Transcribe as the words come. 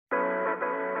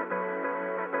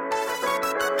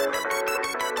Hey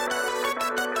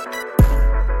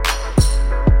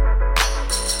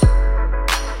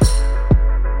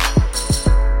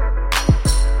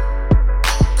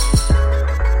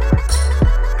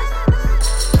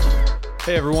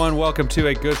everyone, welcome to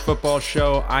A Good Football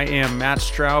Show. I am Matt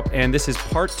Stroup, and this is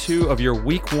part 2 of your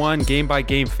Week 1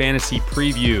 game-by-game fantasy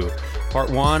preview. Part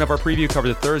 1 of our preview covered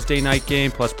the Thursday night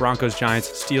game, plus Broncos, Giants,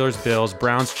 Steelers, Bills,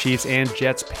 Browns, Chiefs, and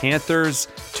Jets, Panthers.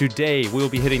 Today, we will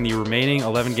be hitting the remaining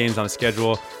 11 games on the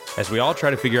schedule as we all try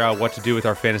to figure out what to do with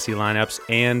our fantasy lineups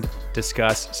and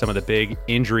discuss some of the big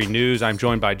injury news. I'm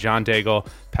joined by John Daigle,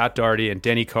 Pat Daugherty, and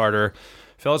Denny Carter.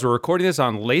 Fellas, we're recording this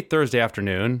on late Thursday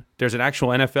afternoon. There's an actual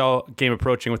NFL game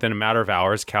approaching within a matter of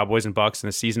hours, Cowboys and Bucks, and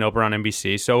the season opener on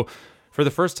NBC. So for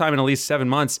the first time in at least 7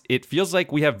 months, it feels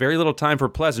like we have very little time for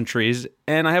pleasantries.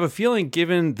 And I have a feeling,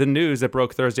 given the news that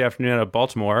broke Thursday afternoon out of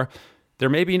Baltimore, there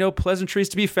may be no pleasantries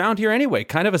to be found here anyway.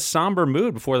 Kind of a somber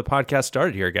mood before the podcast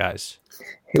started here, guys.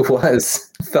 It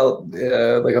was. Felt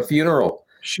like a funeral.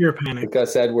 Sheer panic.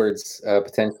 Gus Edwards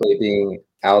potentially being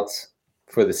out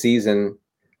for the season,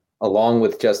 along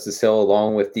with Justice Hill,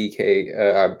 along with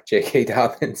J.K.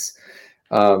 Dobbins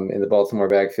in the Baltimore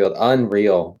backfield.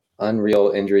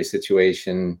 Unreal injury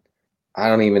situation. I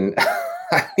don't even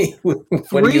 – I mean,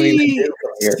 what do you even do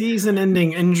here?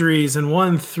 Season-ending injuries in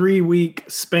 1 3-week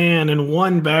span in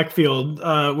one backfield,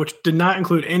 which did not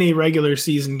include any regular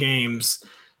season games,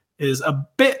 is a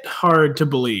bit hard to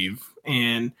believe.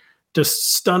 And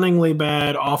just stunningly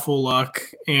bad, awful luck.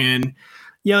 And,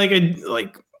 yeah,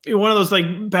 one of those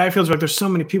backfields where there's so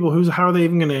many people. How are they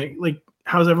even gonna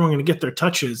how's everyone gonna get their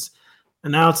touches?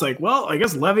 And now it's well, I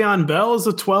guess Le'Veon Bell is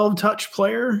a 12-touch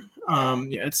player.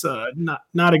 It's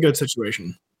not a good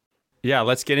situation. Yeah,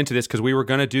 let's get into this because we were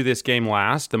going to do this game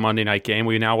last, the Monday night game.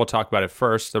 We now will talk about it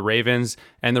first. The Ravens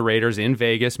and the Raiders in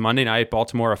Vegas. Monday night,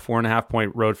 Baltimore, a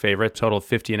 4.5-point road favorite, total of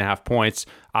 50.5 points.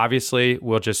 Obviously,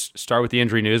 we'll just start with the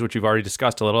injury news, which we've already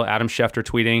discussed a little. Adam Schefter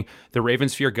tweeting, the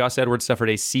Ravens fear Gus Edwards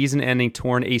suffered a season-ending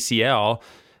torn ACL.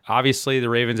 Obviously, the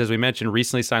Ravens, as we mentioned,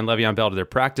 recently signed Le'Veon Bell to their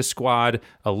practice squad.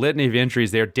 A litany of injuries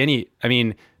there. Denny,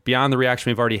 beyond the reaction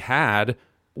we've already had,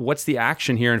 what's the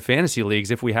action here in fantasy leagues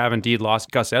if we have indeed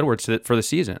lost Gus Edwards for the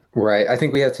season? Right. I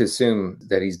think we have to assume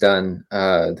that he's done.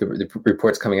 The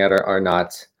reports coming out are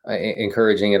not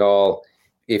encouraging at all.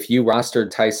 If you rostered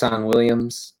Tyson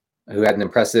Williams, who had an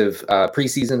impressive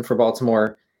preseason for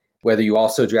Baltimore, whether you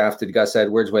also drafted Gus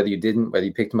Edwards, whether you didn't, whether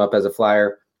you picked him up as a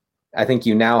flyer, I think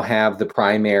you now have the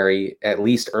primary, at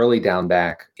least early down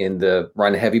back in the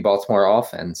run-heavy Baltimore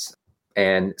offense.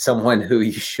 And someone who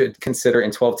you should consider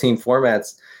in 12-team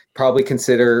formats, probably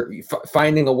consider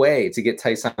finding a way to get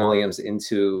Tyson Williams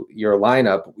into your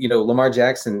lineup. Lamar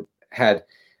Jackson had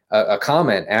a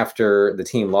comment after the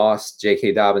team lost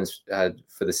J.K. Dobbins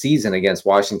for the season against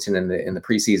Washington in the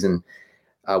preseason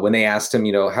when they asked him,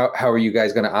 how are you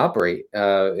guys going to operate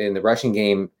in the rushing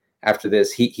game after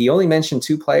this? He only mentioned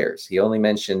 2 players. He only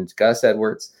mentioned Gus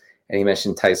Edwards and he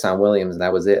mentioned Tyson Williams, and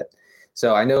that was it.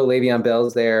 So I know Le'Veon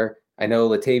Bell's there. I know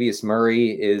Latavius Murray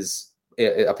is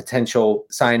a potential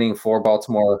signing for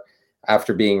Baltimore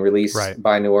after being released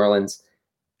by New Orleans.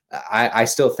 I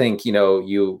still think,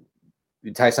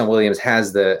 Tyson Williams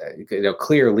has the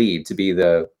clear lead to be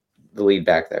the lead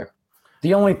back there.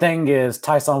 The only thing is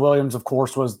Tyson Williams, of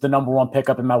course, was the number 1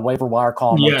 pickup in my waiver wire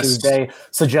column on Tuesday.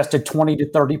 Suggested 20 to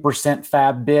 30%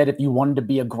 fab bid if you wanted to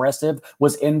be aggressive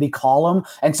was in the column.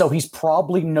 And so he's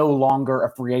probably no longer a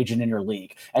free agent in your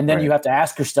league. And then you have to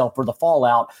ask yourself for the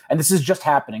fallout. And this is just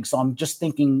happening. So I'm just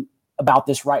thinking about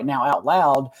this right now out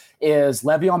loud. Is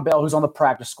Le'Veon Bell, who's on the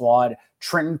practice squad,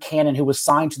 Trenton Cannon, who was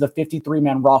signed to the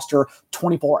 53-man roster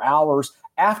 24 hours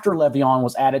after Le'Veon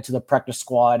was added to the practice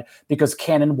squad, because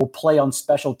Cannon will play on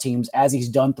special teams as he's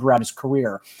done throughout his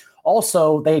career.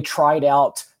 Also, they tried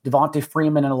out Devontae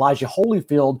Freeman and Elijah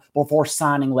Holyfield before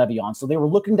signing Le'Veon. So they were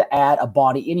looking to add a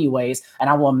body anyways,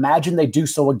 and I will imagine they do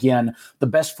so again. The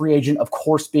best free agent, of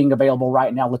course, being available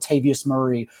right now, Latavius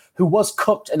Murray, who was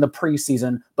cooked in the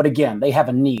preseason, but again, they have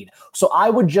a need. So I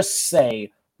would just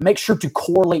say, make sure to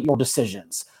correlate your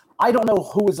decisions. I don't know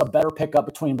who is a better pickup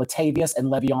between Latavius and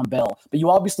Le'Veon Bell, but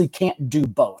you obviously can't do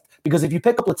both. Because if you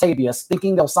pick up Latavius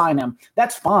thinking they'll sign him,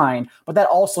 that's fine, but that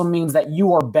also means that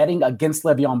you are betting against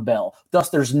Le'Veon Bell. Thus,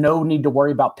 there's no need to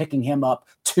worry about picking him up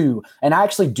too. And I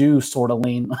actually do sort of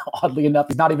lean, oddly enough,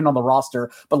 he's not even on the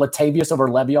roster, but Latavius over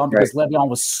Le'Veon, because Le'Veon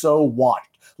was so watched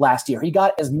last year. He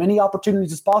got as many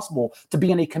opportunities as possible to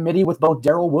be in a committee with both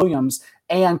Darrell Williams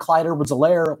and Clyde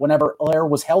Edwards-Helaire whenever Helaire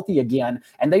was healthy again,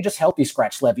 and they just healthy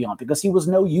scratched Le'Veon because he was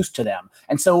no use to them.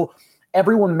 And so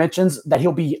everyone mentions that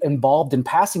he'll be involved in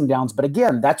passing downs. But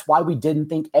again, that's why we didn't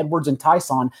think Edwards and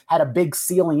Tyson had a big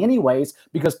ceiling anyways,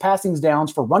 because passing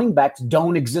downs for running backs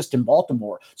don't exist in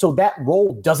Baltimore. So that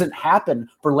role doesn't happen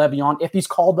for Le'Veon if he's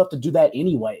called up to do that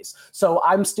anyways. So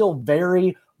I'm still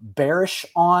very bearish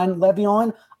on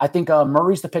Le'Veon. I think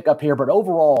Murray's the pickup here, but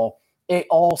overall,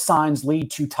 all signs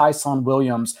lead to Tyson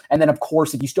Williams. And then, of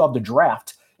course, if you still have the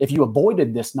draft, if you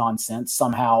avoided this nonsense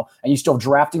somehow and you still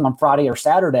drafting on Friday or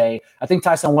Saturday, I think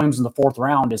Tyson Williams in the 4th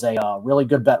round is a really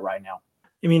good bet right now.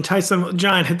 I mean,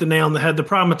 John hit the nail on the head. The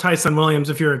problem with Tyson Williams,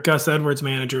 if you're a Gus Edwards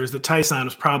manager, is that Tyson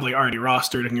was probably already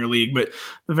rostered in your league. But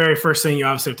the very first thing you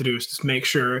obviously have to do is just make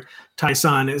sure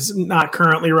Tyson is not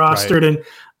currently rostered. Right. And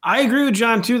I agree with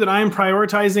John, too, that I am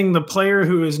prioritizing the player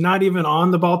who is not even on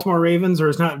the Baltimore Ravens or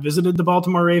has not visited the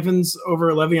Baltimore Ravens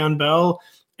over Le'Veon Bell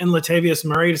and Latavius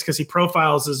Murray, just because he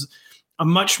profiles as a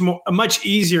much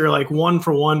easier, like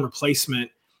 1-for-1 replacement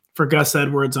for Gus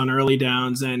Edwards on early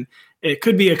downs. And it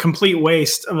could be a complete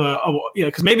waste of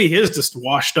because maybe he is just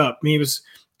washed up. I mean, he was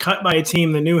cut by a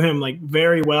team that knew him like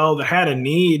very well, that had a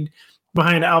need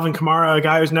behind Alvin Kamara, a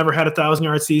guy who's never had a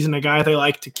 1,000-yard season, a guy they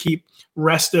like to keep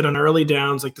rested on early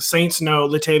downs. Like the Saints know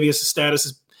Latavius' status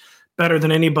is better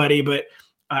than anybody, but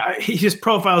he just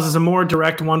profiles as a more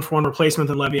direct 1-for-1 replacement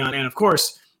than Le'Veon. And of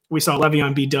course, we saw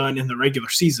Le'Veon be done in the regular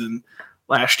season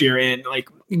last year. And like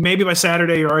maybe by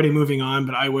Saturday you're already moving on,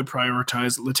 but I would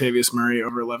prioritize Latavius Murray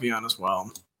over Le'Veon as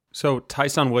well. So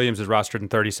Tyson Williams is rostered in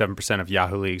 37% of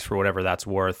Yahoo leagues for whatever that's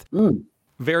worth.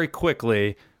 Very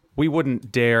quickly, we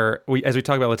wouldn't dare, as we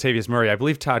talk about Latavius Murray, I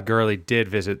believe Todd Gurley did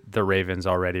visit the Ravens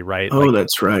already, right? Oh,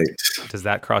 that's right. Does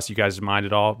that cross you guys' mind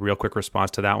at all? Real quick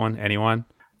response to that one. Anyone?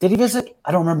 Did he visit?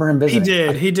 I don't remember him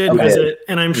visiting. He did visit,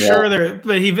 and I'm sure that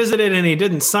he visited and he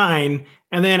didn't sign.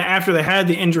 And then after they had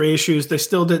the injury issues, they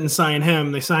still didn't sign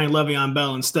him. They signed Le'Veon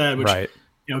Bell instead, which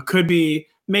could be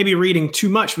maybe reading too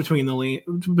much between the lines.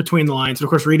 And of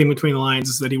course, reading between the lines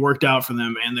is that he worked out for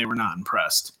them and they were not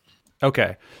impressed.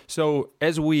 Okay, so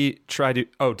as we try to,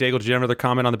 Daigle, did you have another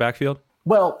comment on the backfield?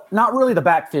 Well, not really the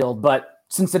backfield, but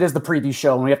since it is the preview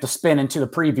show and we have to spin into the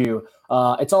preview,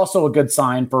 it's also a good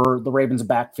sign for the Ravens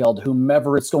backfield,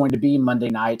 whomever it's going to be Monday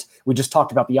night. We just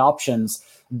talked about the options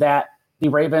that the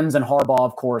Ravens and Harbaugh,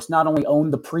 of course, not only own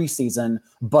the preseason,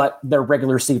 but their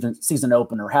regular season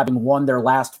opener, having won their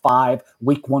last 5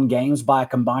 week 1 games by a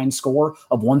combined score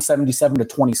of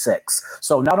 177-26.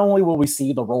 So not only will we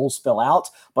see the roles fill out,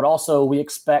 but also we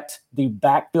expect the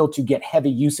backfield to get heavy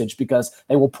usage because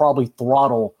they will probably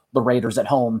throttle the Raiders at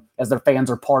home as their fans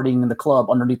are partying in the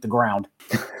club underneath the ground.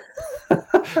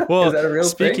 Well, is that a real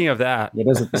speaking thing? Of that,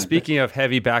 speaking of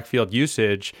heavy backfield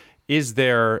usage, is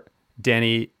there,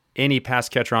 Denny, any pass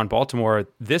catcher on Baltimore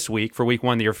this week for week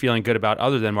 1 that you're feeling good about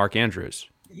other than Mark Andrews?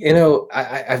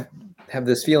 I have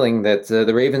this feeling that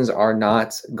the Ravens are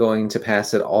not going to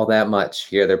pass it all that much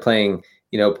here. They're playing,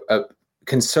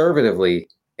 conservatively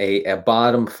a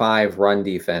bottom 5 run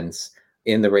defense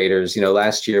in the Raiders.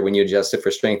 Last year when you adjusted for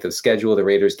strength of schedule, the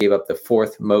Raiders gave up the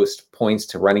 4th most points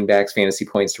to running backs, fantasy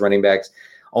points to running backs.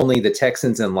 Only the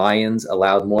Texans and Lions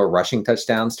allowed more rushing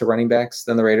touchdowns to running backs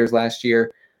than the Raiders last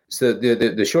year. So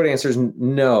the short answer is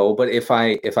no. But if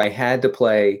I had to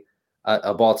play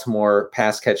a Baltimore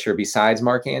pass catcher besides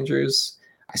Mark Andrews,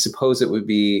 I suppose it would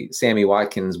be Sammy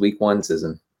Watkins week 1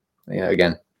 season. Yeah,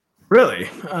 again. Really?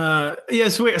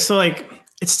 So like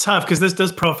it's tough because this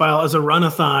does profile as a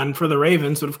run-a-thon for the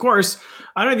Ravens. But of course,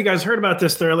 I don't know if you guys heard about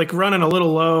this. They're like running a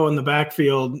little low in the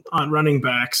backfield on running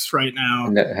backs right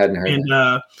now. Hadn't heard.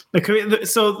 And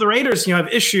so the Raiders, have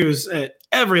issues at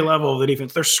every level of the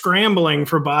defense. They're scrambling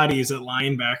for bodies at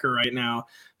linebacker right now.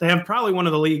 They have probably one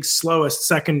of the league's slowest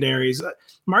secondaries.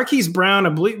 Marquise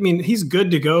Brown, he's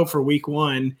good to go for week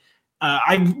 1.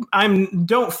 I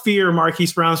don't fear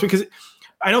Marquise Brown because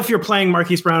I don't fear playing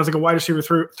Marquise Brown as like a wide receiver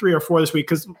 3 or 4 this week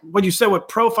because what you said, what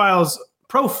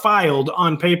profiled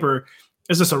on paper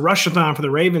is just a rush-a-thon for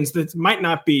the Ravens that might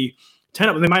not be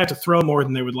tenable. They might have to throw more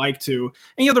than they would like to.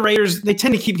 And the Raiders, they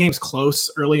tend to keep games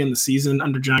close early in the season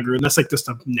under John Gruden. That's like just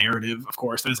a narrative, of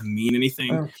course. That doesn't mean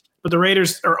anything. Oh. But the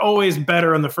Raiders are always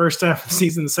better in the first half of the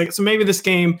season. So maybe this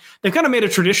game, they've kind of made a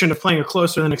tradition of playing a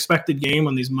closer than expected game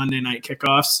on these Monday night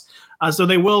kickoffs. So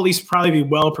they will at least probably be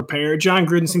well prepared. John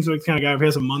Gruden seems like the kind of guy who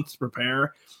has a month to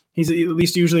prepare. He's at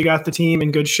least usually got the team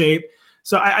in good shape.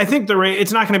 So I think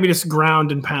it's not going to be this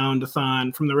ground and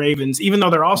pound-a-thon from the Ravens, even though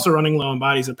they're also running low on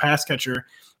bodies at pass catcher.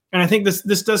 And I think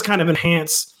this does kind of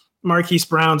enhance Marquise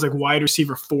Brown's like wide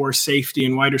receiver 4 safety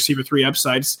and wide receiver 3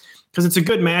 upsides because it's a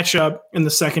good matchup in the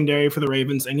secondary for the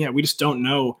Ravens. And we just don't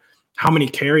know how many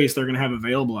carries they're going to have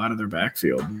available out of their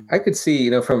backfield. I could see,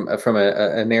 from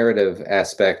a narrative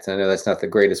aspect, I know that's not the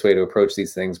greatest way to approach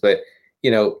these things, but,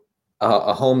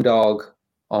 a home dog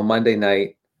on Monday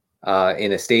night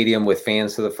in a stadium with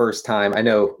fans for the first time. I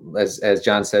know, as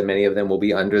John said, many of them will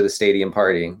be under the stadium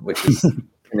partying, which is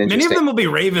many of them will be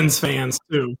Ravens fans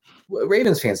too.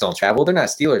 Ravens fans don't travel. They're not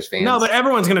Steelers fans. No, but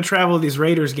everyone's going to travel to these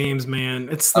Raiders games, man.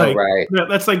 It's like, right.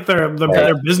 That's like their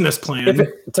business plan.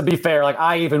 To be fair, like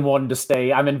I even wanted to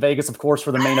stay. I'm in Vegas, of course,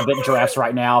 for the main event drafts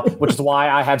right now, which is why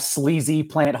I have sleazy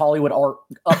Planet Hollywood art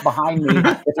up behind me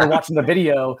if you're watching the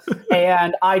video.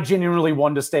 And I genuinely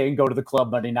wanted to stay and go to the club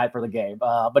Monday night for the game.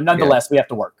 But nonetheless, we have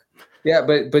to work. Yeah,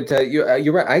 but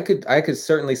you're right. I could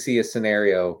certainly see a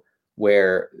scenario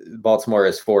where Baltimore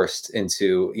is forced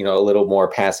into, a little more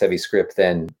pass-heavy script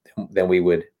than we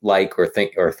would like or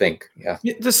think. Yeah.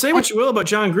 To say what you will about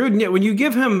John Gruden, when you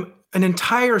give him an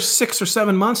entire 6 or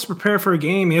 7 months to prepare for a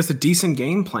game, he has a decent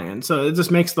game plan. So it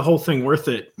just makes the whole thing worth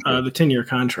it, the 10-year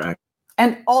contract.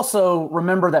 And also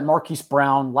remember that Marquise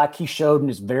Brown, like he showed in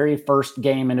his very first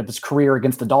game of his career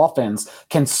against the Dolphins,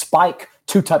 can spike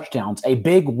 2 touchdowns, a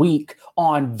big week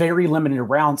on very limited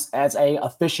rounds as a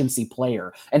efficiency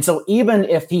player. And so even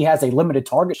if he has a limited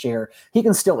target share, he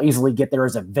can still easily get there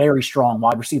as a very strong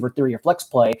wide receiver 3 or flex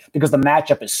play because the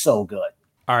matchup is so good.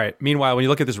 All right. Meanwhile, when you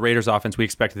look at this Raiders offense, we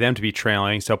expect them to be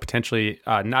trailing, so potentially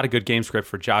not a good game script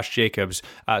for Josh Jacobs.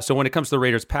 So when it comes to the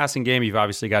Raiders passing game, you've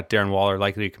obviously got Darren Waller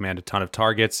likely to command a ton of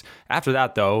targets. After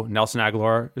that, though, Nelson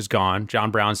Aguilar is gone.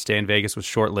 John Brown's stay in Vegas was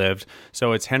short-lived.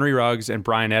 So it's Henry Ruggs and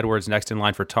Bryan Edwards next in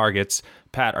line for targets.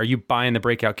 Pat, are you buying the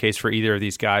breakout case for either of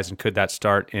these guys, and could that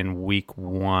start in week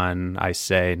 1? I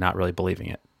say not really believing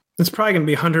it. It's probably going to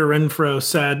be Hunter Renfrow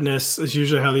sadness, is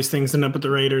usually how these things end up with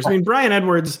the Raiders. I mean, Bryan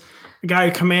Edwards, a guy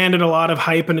who commanded a lot of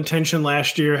hype and attention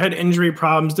last year, had injury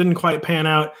problems, didn't quite pan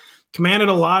out, commanded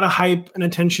a lot of hype and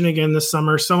attention again this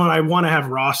summer. Someone I want to have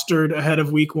rostered ahead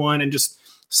of week 1, and just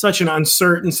such an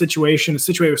uncertain situation,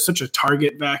 situated with such a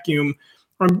target vacuum.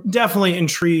 I'm definitely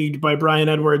intrigued by Bryan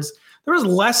Edwards. There was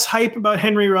less hype about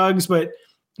Henry Ruggs, but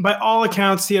by all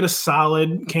accounts, he had a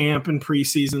solid camp and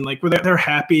preseason. Like, they're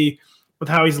happy with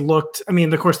how he's looked. I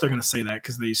mean, of course, they're going to say that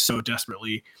because they so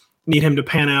desperately need him to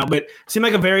pan out, but it seemed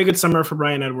like a very good summer for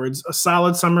Bryan Edwards, a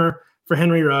solid summer for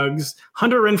Henry Ruggs.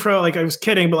 Hunter Renfrow, I was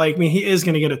kidding, but he is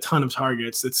going to get a ton of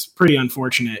targets. It's pretty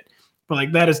unfortunate,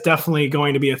 but that is definitely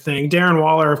going to be a thing. Darren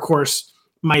Waller, of course,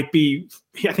 might be,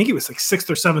 I think he was 6th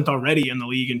or 7th already in the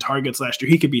league in targets last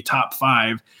year. He could be top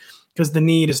 5 because the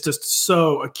need is just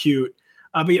so acute.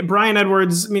 But Bryan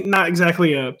Edwards, not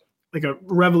exactly a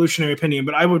revolutionary opinion,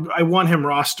 but I want him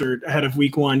rostered ahead of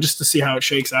week 1 just to see how it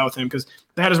shakes out with him, because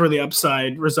that is where the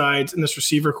upside resides in this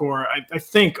receiver core. I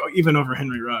think even over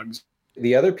Henry Ruggs.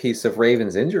 The other piece of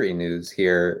Ravens injury news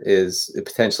here is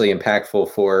potentially impactful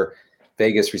for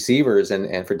Vegas receivers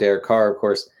and for Derek Carr, of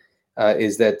course,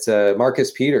 is that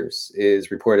Marcus Peters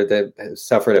is reported that has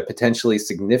suffered a potentially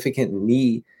significant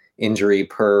knee injury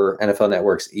per NFL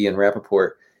Network's Ian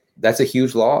Rappaport. That's a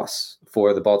huge loss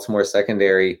for the Baltimore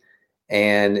secondary,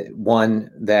 and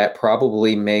one that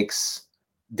probably makes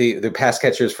the pass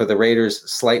catchers for the Raiders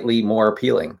slightly more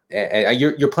appealing.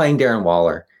 You're playing Darren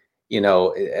Waller,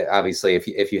 obviously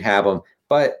if you have him,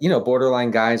 but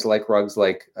borderline guys like Ruggs,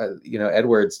 like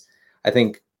Edwards, I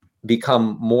think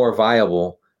become more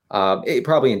viable,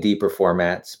 probably in deeper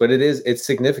formats. But it's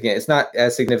significant. It's not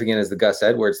as significant as the Gus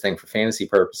Edwards thing for fantasy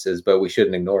purposes, but we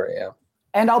shouldn't ignore it. Yeah.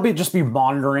 And I'll just be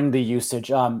monitoring the usage.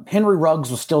 Henry Ruggs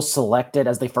was still selected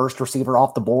as the first receiver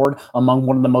off the board among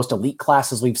one of the most elite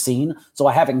classes we've seen. So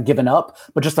I haven't given up,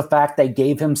 but just the fact they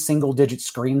gave him single-digit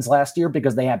screens last year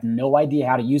because they have no idea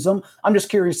how to use them. I'm just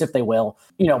curious if they will.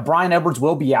 Bryan Edwards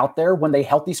will be out there when they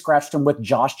healthy scratched him with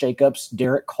Josh Jacobs,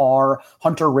 Derek Carr,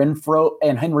 Hunter Renfrow,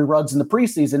 and Henry Ruggs in the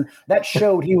preseason. That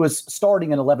showed he was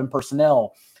starting in 11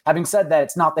 personnel. Having said that,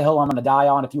 it's not the hill I'm going to die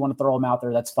on. If you want to throw him out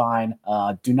there, that's fine.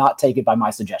 Do not take it by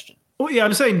my suggestion. Well, yeah,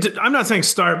 I'm not saying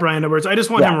start Bryan Edwards. I just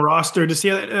want him rostered to see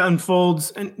how it unfolds.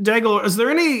 And Daigle, is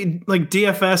there any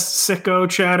DFS sicko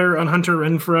chatter on Hunter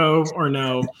Renfrow or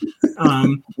no?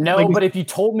 No, but if you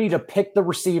told me to pick the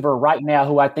receiver right now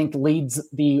who I think leads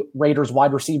the Raiders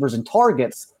wide receivers in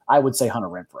targets, I would say Hunter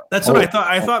Renfrow. That's what I thought.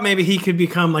 I thought maybe he could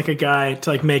become a guy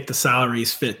to make the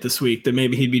salaries fit this week, that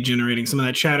maybe he'd be generating some of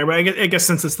that chatter. But I guess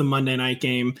since it's the Monday night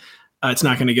game, it's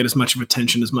not going to get as much of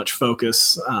attention, as much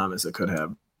focus as it could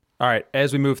have. All right,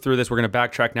 as we move through this, we're going to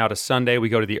backtrack now to Sunday. We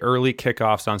go to the early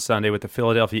kickoffs on Sunday with the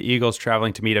Philadelphia Eagles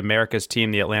traveling to meet America's team,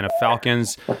 the Atlanta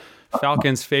Falcons.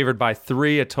 Falcons favored by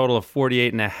 3, a total of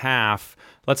 48.5.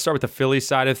 Let's start with the Philly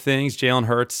side of things. Jalen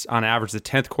Hurts, on average, the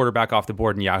 10th quarterback off the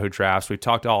board in Yahoo drafts. We've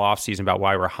talked all offseason about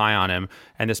why we're high on him,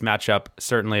 and this matchup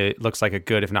certainly looks like a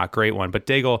good, if not great one. But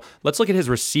Daigle, let's look at his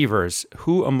receivers.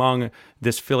 Who among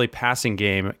this Philly passing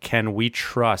game can we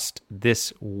trust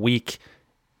this week?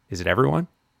 Is it everyone?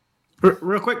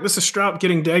 Real quick, this is Stroup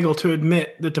getting Daigle to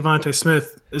admit that Devontae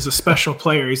Smith is a special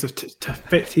player. He's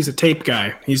a tape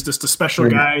guy. He's just a special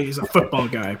guy. He's a football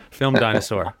guy. Film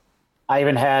dinosaur. I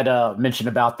even had mentioned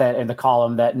about that in the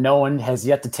column that no one has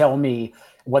yet to tell me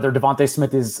whether Devontae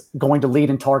Smith is going to lead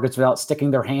in targets without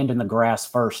sticking their hand in the grass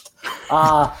first.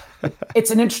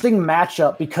 It's an interesting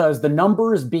matchup because the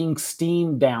number is being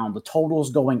steamed down. The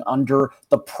total's going under.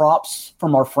 The props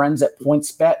from our friends at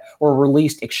PointsBet were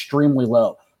released extremely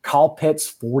low. Kyle Pitts,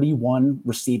 41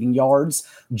 receiving yards.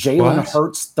 Jalen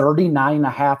Hurts,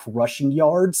 39.5 rushing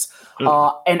yards.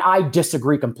 And I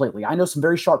disagree completely. I know some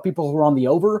very sharp people who are on the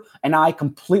over, and I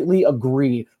completely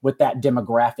agree with that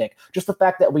demographic. Just the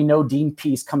fact that we know Dean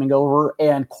Pease coming over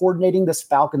and coordinating this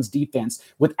Falcons defense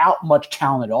without much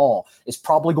talent at all is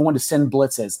probably going to send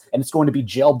blitzes, and it's going to be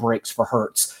jailbreaks for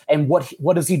Hurts. And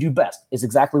what does he do best is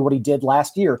exactly what he did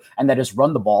last year, and that is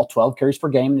run the ball, 12 carries per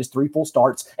game in his 3 full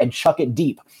starts, and chuck it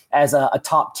deep as a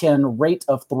top 10 rate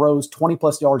of throws,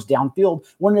 20-plus yards downfield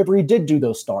whenever he did do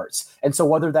those starts. And so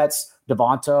whether that's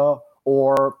Devonta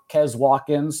or Kez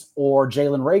Watkins or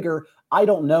Jalen Reagor, I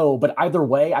don't know. But either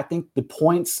way, I think the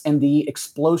points and the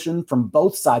explosion from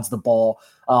both sides of the ball,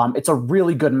 it's a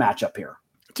really good matchup here.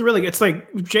 It's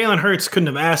like Jalen Hurts couldn't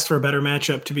have asked for a better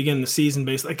matchup to begin the season.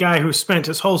 Basically, a guy who spent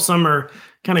his whole summer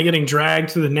kind of getting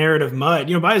dragged through the narrative mud,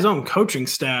 by his own coaching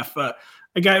staff.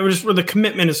 A guy where the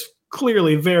commitment is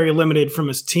clearly very limited from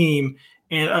his team,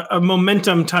 and a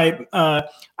momentum type.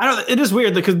 It is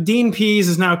weird because Dean Pease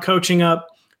is now coaching up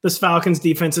this Falcons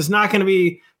defense. It's not going to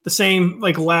be the same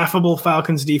laughable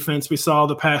Falcons defense we saw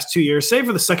the past 2 years, save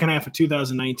for the second half of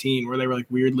 2019, where they were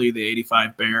weirdly the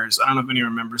 85 Bears. I don't know if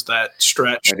anyone remembers that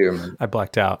stretch. I do remember. I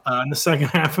blacked out in the second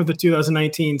half of the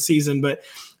 2019 season, but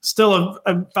still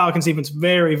a Falcons defense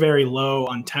very, very low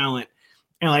on talent.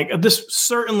 And this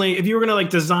certainly, if you were going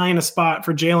to design a spot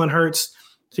for Jalen Hurts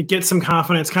to get some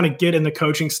confidence, kind of get in the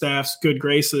coaching staff's good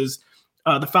graces,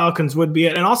 the Falcons would be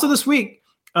it. And also this week,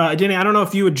 Denny, I don't know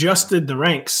if you adjusted the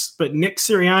ranks, but Nick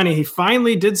Sirianni, he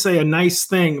finally did say a nice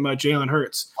thing about Jalen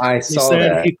Hurts. He said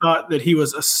that. He thought that he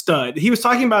was a stud. He was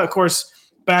talking about, of course,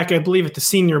 back, I believe, at the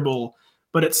Senior Bowl,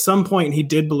 but at some point he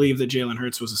did believe that Jalen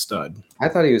Hurts was a stud. I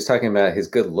thought he was talking about his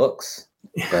good looks,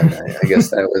 but I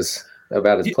guess that was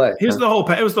about his play. It was the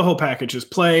whole package: his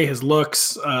play, his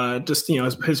looks,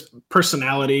 his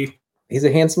personality. He's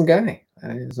a handsome guy.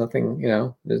 There's nothing,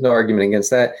 there's no argument against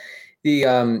that.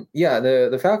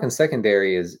 The Falcons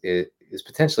secondary is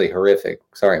potentially horrific.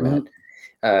 Sorry, Matt.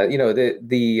 I know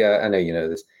you know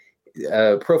this.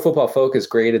 Pro Football Focus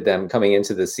graded them coming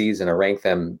into the season or ranked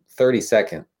them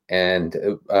 32nd, and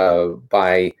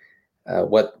by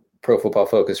what Pro Football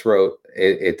Focus wrote,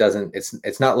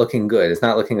 it's not looking good. It's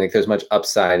not looking like there's much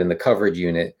upside in the coverage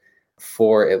unit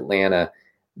for Atlanta.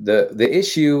 The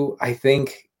issue, I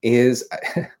think, is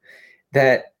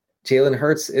that Jalen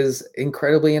Hurts is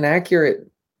incredibly inaccurate.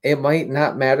 It might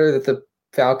not matter that the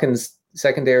Falcons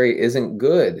secondary isn't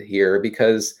good here,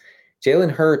 because Jalen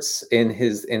Hurts in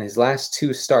his last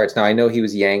 2 starts. Now, I know he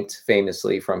was yanked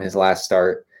famously from his last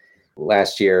start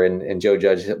last year, and Joe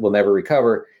Judge will never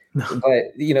recover. No.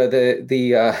 But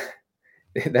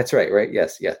that's right?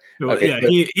 Yes. Okay,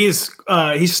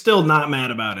 yeah, he's still not mad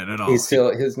about it at all.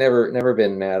 He's never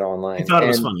been mad online. He thought it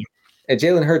was funny. And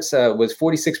Jalen Hurts was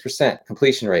 46%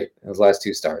 completion rate in his last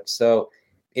 2 starts. So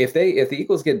if the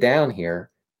Eagles get down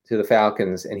here to the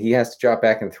Falcons and he has to drop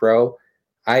back and throw,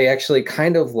 I actually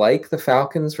kind of like the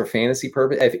Falcons for fantasy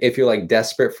purpose. If you're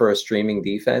desperate for a streaming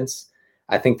defense,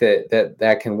 I think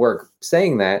that can work.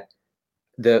 Saying that,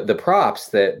 the props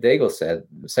that Daigle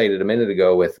cited a minute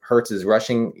ago with Hurts'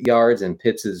 rushing yards and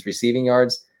Pitts' receiving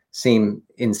yards seem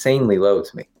insanely low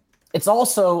to me. It's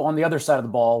also on the other side of the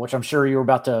ball, which I'm sure you were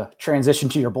about to transition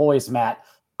to your boys, Matt.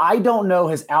 I don't know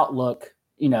his outlook,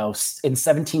 in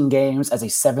 17 games as a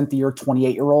 7th-year,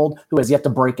 28-year-old who has yet to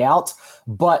break out.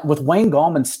 But with Wayne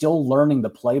Gallman still learning the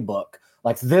playbook,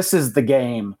 this is the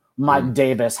game Mike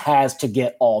Davis has to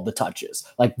get all the touches.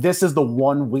 This is the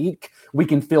 1 week we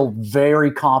can feel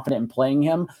very confident in playing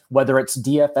him, whether it's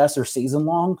DFS or season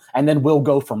long, and then we'll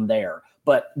go from there.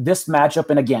 But this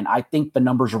matchup, and again, I think the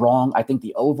number's wrong. I think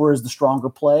the over is the stronger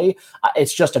play.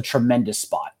 It's just a tremendous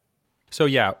spot. So,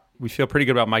 yeah, we feel pretty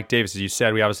good about Mike Davis. As you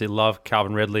said, we obviously love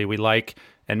Calvin Ridley. We like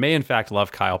and may in fact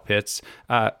love Kyle Pitts.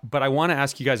 But I want to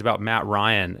ask you guys about Matt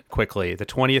Ryan quickly. The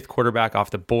 20th quarterback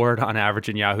off the board on average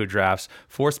in Yahoo drafts,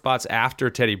 4 spots after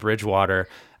Teddy Bridgewater.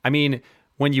 I mean,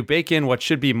 when you bake in what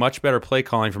should be much better play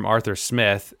calling from Arthur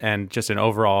Smith and just an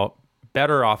overall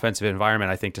better offensive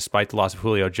environment, I think, despite the loss of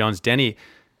Julio Jones, Denny,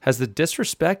 has the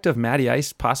disrespect of Matty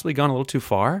Ice possibly gone a little too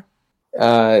far?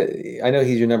 I know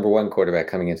he's your number one quarterback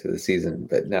coming into the season,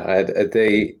 but no,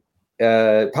 they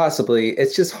possibly.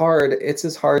 It's just hard. It's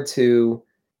just hard to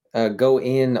go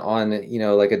in on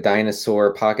like a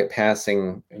dinosaur pocket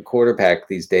passing quarterback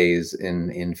these days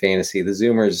in fantasy. The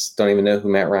Zoomers don't even know who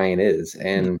Matt Ryan is,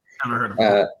 and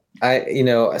I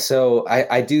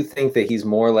do think that he's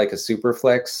more like a super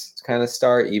flex kind of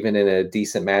start, even in a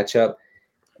decent matchup.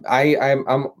 I'm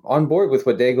on board with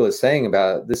what Daigle is saying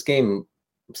about this game.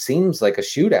 Seems like a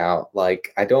shootout.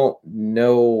 Like, I don't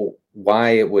know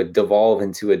why it would devolve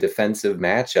into a defensive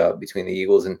matchup between the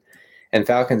Eagles and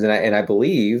Falcons. And I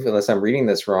believe, unless I'm reading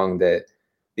this wrong, that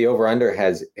the over-under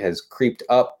has creeped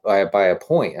up by a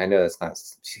point. I know that's not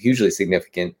hugely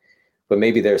significant, but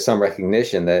maybe there's some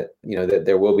recognition that that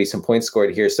there will be some points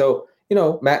scored here. So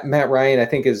Matt Ryan, I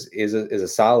think is a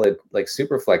solid like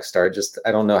super flex start. Just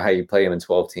I don't know how you play him in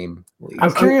 12-team leagues.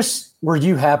 I'm curious where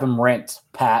you have him ranked,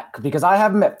 Pat, because I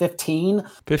have him at 15.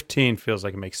 15 feels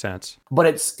like it makes sense, but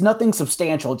it's nothing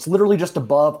substantial. It's literally just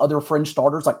above other fringe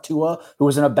starters like Tua, who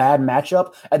was in a bad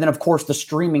matchup, and then of course the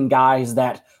streaming guys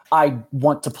that I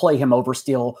want to play him over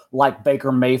still, like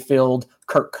Baker Mayfield,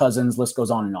 Kirk Cousins. List goes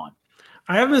on and on.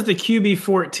 I have him as the QB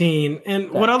 14.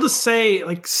 And what I'll just say,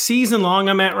 like season long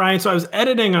on Matt Ryan. So I was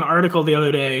editing an article the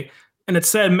other day and it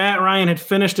said Matt Ryan had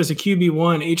finished as a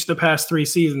QB1 each of the past 3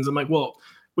 seasons. I'm like, well,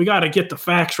 we got to get the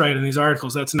facts right in these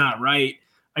articles. That's not right.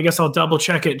 I guess I'll double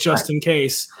check it just in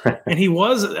case. And he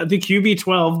was the QB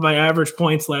 12 by average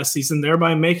points last season,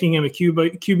 thereby making him a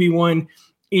QB1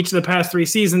 each of the past 3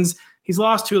 seasons. He's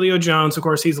lost Julio Jones. Of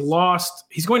course, he's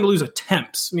going to lose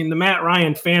attempts. I mean, the Matt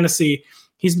Ryan fantasy,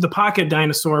 he's the pocket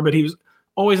dinosaur, but he was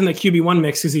always in the QB1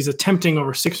 mix because he's attempting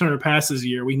over 600 passes a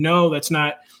year. We know that's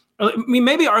not – I mean,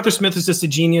 maybe Arthur Smith is just a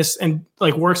genius and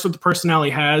like works with the personnel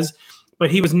he has, but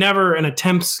he was never an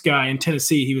attempts guy in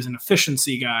Tennessee. He was an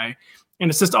efficiency guy. And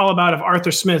it's just all about if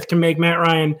Arthur Smith can make Matt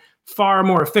Ryan far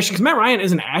more efficient. Because Matt Ryan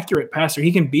is an accurate passer.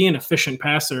 He can be an efficient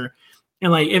passer.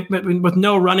 And like with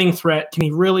no running threat, can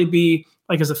he really be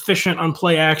like as efficient on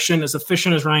play action, as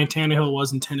efficient as Ryan Tannehill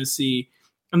was in Tennessee?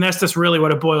 And that's just really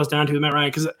what it boils down to with Matt Ryan,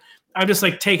 because I've just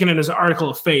like taken it as an article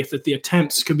of faith that the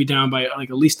attempts could be down by like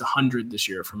at least 100 this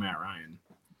year for Matt Ryan.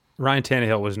 Ryan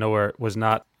Tannehill was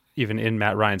not even in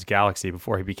Matt Ryan's galaxy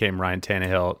before he became Ryan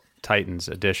Tannehill Titans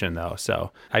edition, though.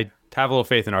 So I have a little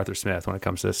faith in Arthur Smith when it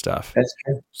comes to this stuff. That's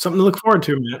true. Something to look forward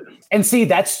to, man. And see,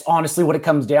 that's honestly what it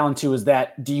comes down to is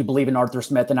that, do you believe in Arthur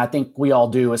Smith? And I think we all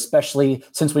do, especially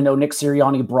since we know Nick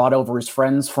Sirianni brought over his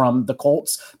friends from the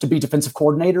Colts to be defensive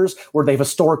coordinators, where they've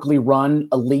historically run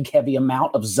a league-heavy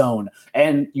amount of zone.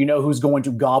 And you know who's going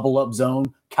to gobble up zone?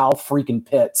 Kyle freaking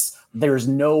Pitts. There's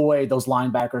no way those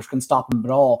linebackers can stop him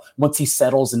at all once he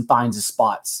settles and finds his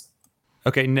spots.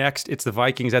 Okay, next, it's the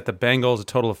Vikings at the Bengals, a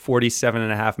total of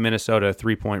 47.5. Minnesota, a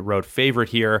 3-point road favorite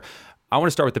here. I want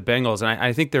to start with the Bengals, and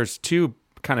I think there's 2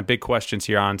 kind of big questions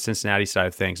here on Cincinnati's side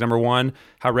of things. Number one,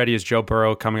 how ready is Joe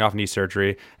Burrow coming off knee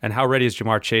surgery? And how ready is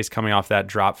Jamar Chase coming off that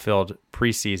drop-filled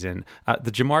preseason? The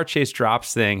Jamar Chase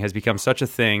drops thing has become such a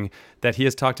thing that he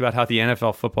has talked about how the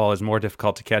NFL football is more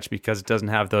difficult to catch because it doesn't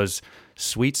have those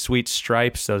sweet, sweet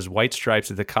stripes, those white stripes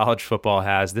that the college football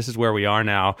has. This is where we are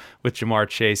now with Jamar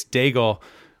Chase. Daigle,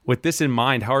 with this in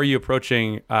mind, how are you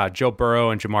approaching Joe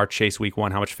Burrow and Jamar Chase week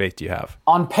 1? How much faith do you have?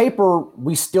 On paper,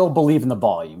 we still believe in the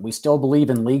volume. We still believe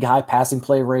in league-high passing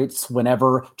play rates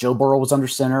whenever Joe Burrow was under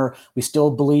center. We still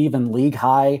believe in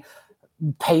league-high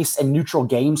pace and neutral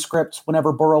game scripts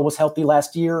whenever Burrow was healthy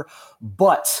last year.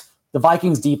 But the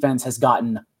Vikings defense has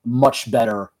gotten much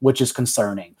better, which is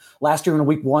concerning. Last year in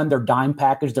week 1, their dime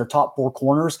package, their top 4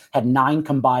 corners had 9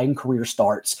 combined career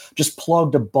starts, just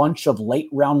plugged a bunch of late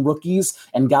round rookies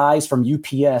and guys from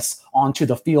UPS onto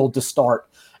the field to start.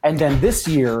 And then this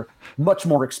year, much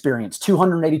more experience,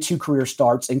 282 career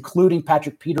starts, including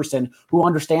Patrick Peterson, who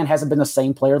understand hasn't been the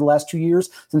same player the last 2 years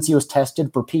since he was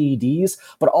tested for PEDs,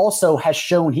 but also has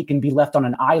shown he can be left on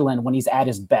an island when he's at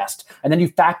his best. And then you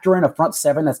factor in a front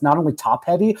 7 that's not only top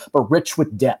heavy, but rich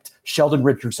with depth. Sheldon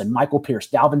Richardson, Michael Pierce,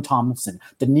 Dalvin Tomlinson,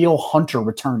 Danielle Hunter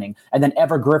returning, and then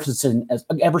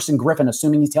Everson Griffin,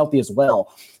 assuming he's healthy as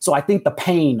well. So I think the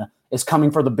pain is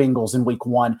coming for the Bengals in week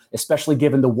 1, especially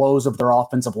given the woes of their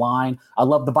offensive line. I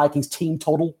love the Vikings team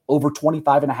total over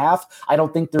 25.5. I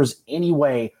don't think there's any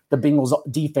way the Bengals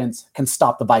defense can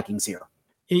stop the Vikings here.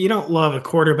 You don't love a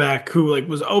quarterback who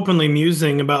was openly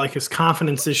musing about his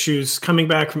confidence issues coming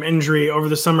back from injury over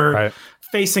the summer, right,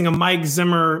 facing a Mike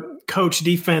Zimmer coach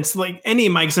defense, like any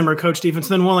Mike Zimmer coach defense.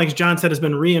 Then one, like John said, has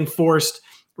been reinforced,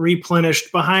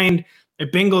 replenished behind a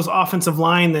Bengals offensive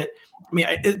line that,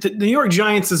 the New York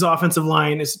Giants' offensive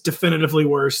line is definitively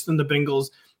worse than the Bengals,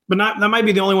 but that might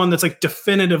be the only one that's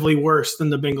definitively worse than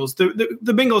the Bengals.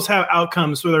 The Bengals have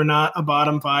outcomes where they're not a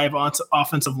bottom 5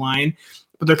 offensive line,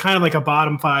 but they're kind of like a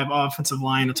bottom 5 offensive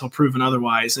line until proven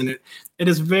otherwise. And it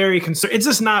is very concerned. It's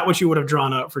just not what you would have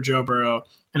drawn up for Joe Burrow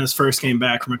in his first game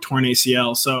back from a torn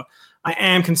ACL. So I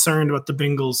am concerned about the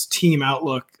Bengals team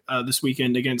outlook this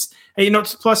weekend against,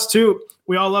 +2.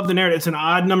 We all love the narrative. It's an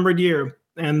odd numbered year,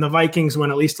 and the Vikings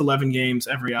win at least 11 games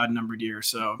every odd numbered year.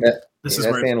 So that's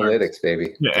analytics,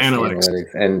 baby. Yeah, analytics.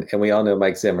 And we all know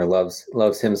Mike Zimmer loves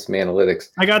him some analytics.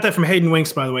 I got that from Hayden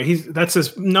Winks, by the way. That's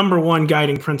his number one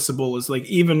guiding principle is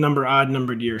even number, odd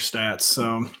numbered year stats.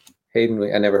 So Hayden,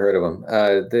 I never heard of him.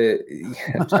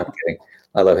 I'm kidding.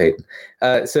 I love Hayden.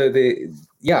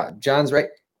 John's right.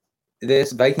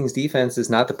 This Vikings defense is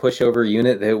not the pushover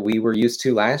unit that we were used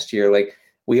to last year.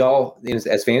 We all,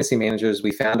 as fantasy managers,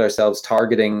 we found ourselves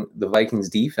targeting the Vikings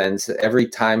defense every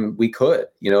time we could.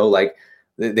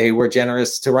 They were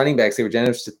generous to running backs. They were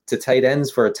generous to tight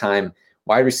ends for a time.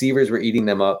 Wide receivers were eating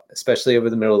them up, especially over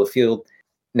the middle of the field.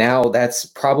 Now that's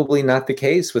probably not the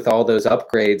case with all those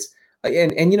upgrades.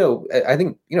 And I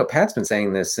think, Pat's been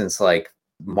saying this since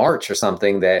March or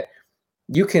something, that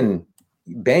you can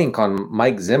bank on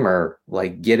Mike Zimmer,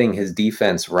 getting his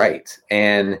defense right.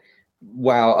 And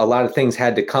while a lot of things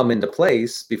had to come into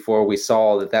place before we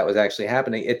saw that was actually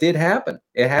happening, it did happen.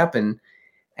 It happened.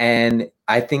 And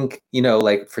I think,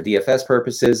 for DFS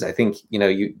purposes, I think,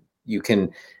 you can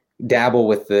dabble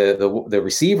with the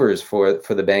receivers for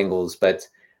the Bengals, but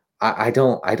I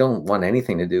don't want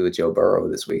anything to do with Joe Burrow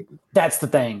this week. That's the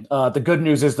thing. The good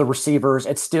news is the receivers.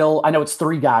 It's still, I know it's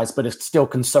 3 guys, but it's still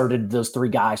concerted those 3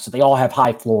 guys. So they all have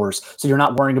high floors. So you're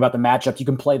not worrying about the matchup. You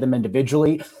can play them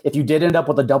individually. If you did end up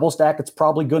with a double stack, it's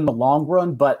probably good in the long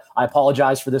run, but I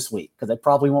apologize for this week because it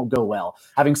probably won't go well.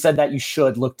 Having said that, you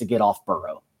should look to get off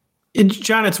Burrow.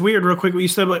 John, it's weird real quick what you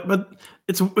said, but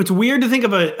it's weird to think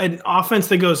of an offense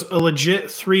that goes a legit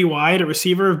 3 wide, a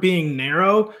receiver being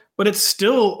narrow, but it's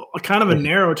still a kind of a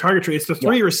narrow target tree. It's the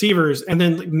 3 receivers and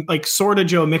then sort of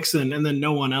Joe Mixon and then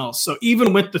no one else. So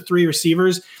even with the 3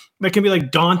 receivers, that can be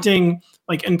daunting,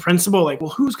 in principle,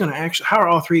 who's going to actually, how are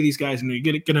all 3 of these guys going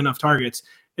to get enough targets?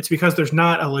 It's because there's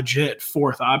not a legit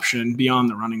 4th option beyond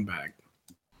the running back.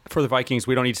 For the Vikings,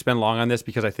 we don't need to spend long on this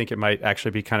because I think it might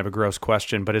actually be kind of a gross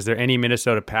question, but is there any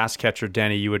Minnesota pass catcher,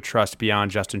 Denny, you would trust beyond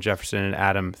Justin Jefferson and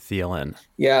Adam Thielen?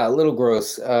 Yeah, a little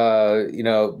gross.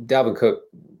 Dalvin Cook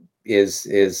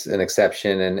is an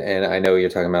exception, and I know you're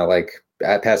talking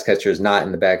about pass catchers not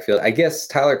in the backfield. I guess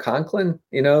Tyler Conklin,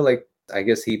 I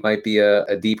guess he might be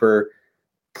a deeper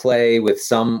play with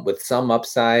some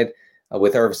upside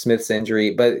with Irv Smith's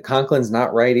injury, but Conklin's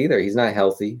not right either. He's not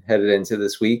healthy headed into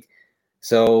this week.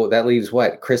 So that leaves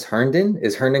Chris Herndon?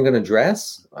 Is Herndon going to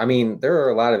dress? There are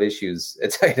a lot of issues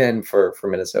at tight end for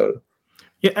Minnesota.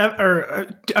 Yeah,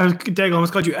 Daigle, I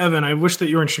almost called you Evan. I wish that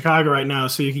you were in Chicago right now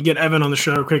so you could get Evan on the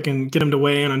show quick and get him to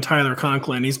weigh in on Tyler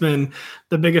Conklin. He's been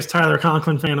the biggest Tyler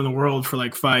Conklin fan in the world for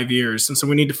 5 years. And so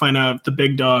we need to find out if the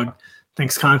big dog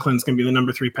thinks Conklin's going to be the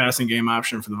number 3 passing game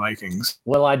option for the Vikings.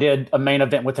 Well, I did a main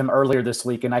event with him earlier this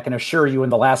week, and I can assure you in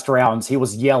the last rounds, he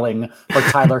was yelling for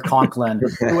Tyler Conklin,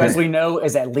 who, as we know,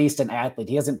 is at least an athlete.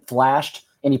 He hasn't flashed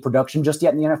any production just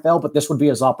yet in the NFL, but this would be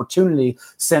his opportunity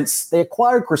since they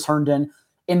acquired Chris Herndon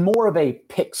in more of a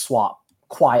pick swap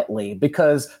quietly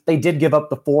because they did give up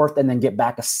the 4th and then get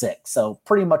back a 6th. So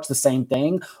pretty much the same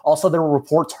thing. Also, there were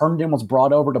reports Herndon was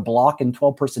brought over to block in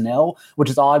 12 personnel, which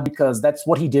is odd because that's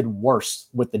what he did worse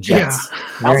with the Jets.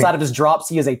 Yeah, outside of his drops,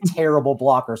 he is a terrible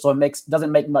blocker. So it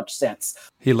doesn't make much sense.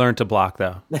 He learned to block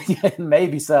though.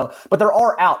 Maybe so. But there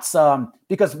are outs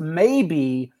because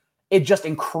maybe it just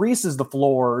increases the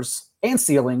floors and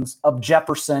ceilings of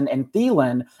Jefferson and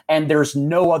Thielen, and there's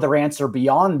no other answer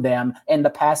beyond them in the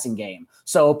passing game.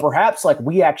 So perhaps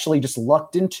we actually just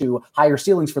lucked into higher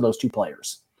ceilings for those 2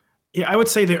 players. Yeah, I would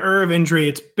say the Irv injury,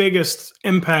 its biggest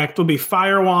impact will be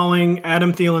firewalling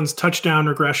Adam Thielen's touchdown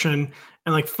regression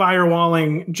and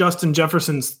firewalling Justin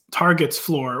Jefferson's targets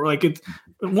floor.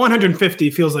 150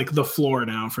 feels like the floor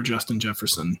now for Justin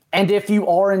Jefferson. And if you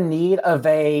are in need of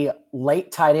a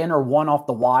late tight end or one off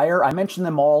the wire, I mentioned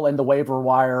them all in the waiver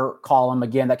wire column.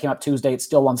 Again, that came up Tuesday. It's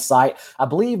still on site. I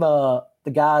believe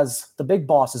the guys, the big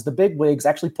bosses, the big wigs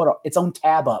actually put its own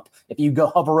tab up if you go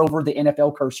hover over the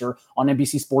NFL cursor on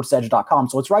NBCSportsEdge.com.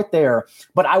 So it's right there.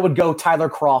 But I would go Tyler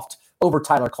Kroft over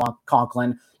Tyler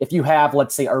Conklin if you have,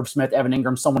 let's say, Irv Smith, Evan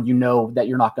Ingram, someone you know that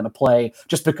you're not going to play,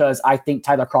 just because I think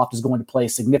Tyler Kroft is going to play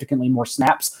significantly more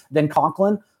snaps than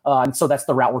Conklin. And so that's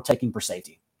the route we're taking for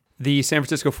safety. The San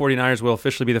Francisco 49ers will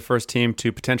officially be the first team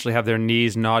to potentially have their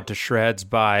knees gnawed to shreds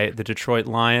by the Detroit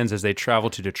Lions as they travel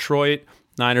to Detroit.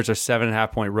 Niners are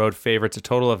 7.5-point road favorites, a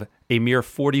total of a mere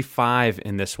 45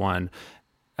 in this one.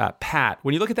 Pat,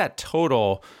 when you look at that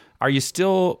total, are you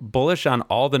still bullish on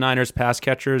all the Niners pass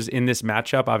catchers in this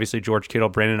matchup? Obviously, George Kittle,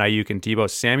 Brandon Ayuk, and Deebo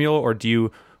Samuel, or do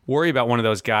you worry about one of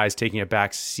those guys taking a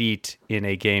back seat in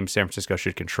a game San Francisco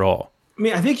should control? I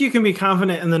mean, I think you can be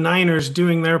confident in the Niners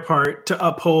doing their part to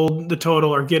uphold the total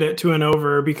or get it to an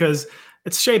over, because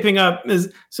it's shaping up.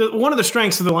 So one of the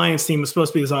strengths of the Lions team was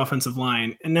supposed to be his offensive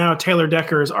line. And now Taylor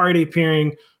Decker is already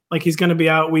appearing like he's going to be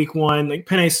out week one. Like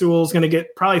Penei Sewell is going to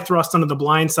get probably thrust onto the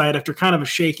blind side after kind of a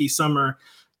shaky summer.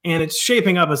 And it's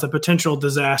shaping up as a potential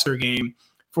disaster game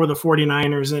for the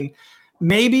 49ers. And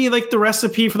maybe like the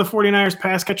recipe for the 49ers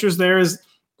pass catchers there is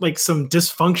like some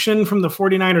dysfunction from the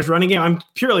 49ers running game. I'm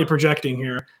purely projecting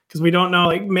here because we don't know,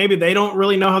 like maybe they don't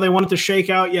really know how they want it to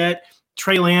shake out yet.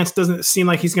 Trey Lance doesn't seem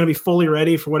like he's going to be fully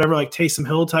ready for whatever like Taysom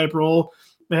Hill type role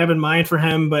they have in mind for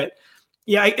him. But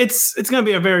yeah, it's going to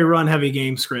be a very run heavy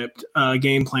game plan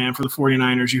for the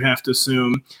 49ers, you have to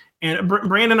assume. And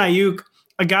Brandon Ayuk,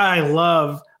 a guy I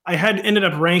love, I had ended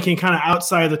up ranking kind of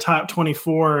outside the top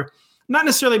 24, not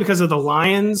necessarily because of the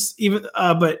Lions even,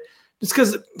 but just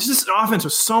because it's just an offense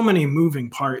with so many moving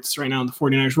parts right now in the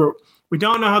 49ers. We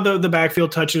don't know how the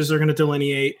backfield touches are going to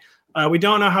delineate. We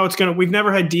don't know how it's going to – we've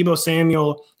never had Deebo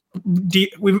Samuel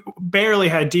we've barely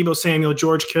had Deebo Samuel,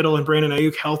 George Kittle, and Brandon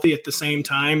Ayuk healthy at the same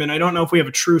time, and I don't know if we have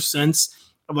a true sense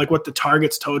of like what the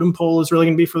targets totem pole is really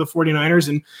going to be for the 49ers,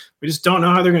 and we just don't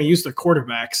know how they're going to use their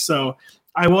quarterbacks. So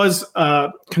I was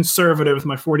conservative with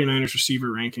my 49ers receiver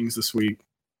rankings this week.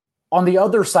 On the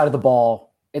other side of the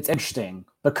ball, it's interesting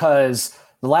because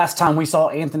the last time we saw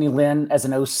Anthony Lynn as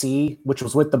an OC, which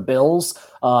was with the Bills,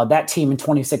 that team in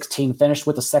 2016 finished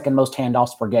with the second most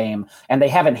handoffs per game. And they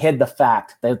haven't hid the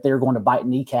fact that they're going to bite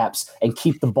kneecaps and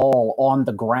keep the ball on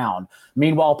the ground.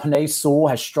 Meanwhile, Penei Sewell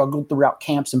has struggled throughout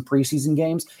camps and preseason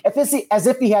games as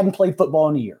if he hadn't played football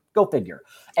in a year. Go figure.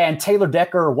 And Taylor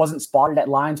Decker wasn't spotted at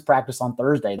Lions practice on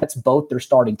Thursday. That's both their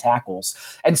starting tackles.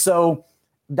 And so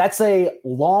that's a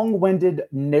long-winded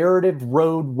narrative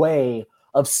road way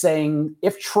of saying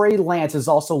if Trey Lance is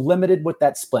also limited with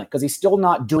that splint because he's still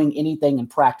not doing anything in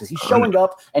practice. He's showing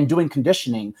up and doing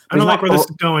conditioning. I don't like where this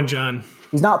is going, John.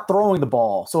 He's not throwing the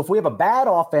ball. So if we have a bad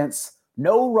offense,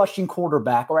 no rushing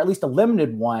quarterback, or at least a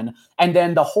limited one, and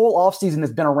then the whole offseason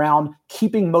has been around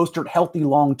keeping Mostert healthy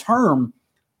long-term,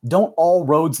 don't all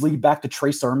roads lead back to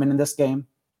Trey Sermon in this game?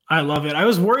 I love it. I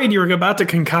was worried you were about to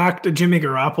concoct a Jimmy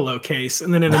Garoppolo case,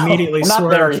 and then it immediately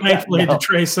swerved thankfully to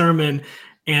Trey Sermon.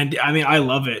 And I mean, I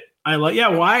love it.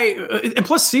 Why? And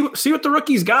plus, see what the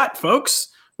rookie's got, folks.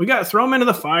 We got to throw him into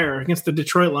the fire against the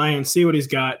Detroit Lions. See what he's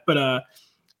got. But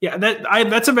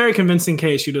that's a very convincing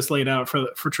case you just laid out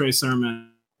for Trey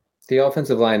Sermon. The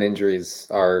offensive line injuries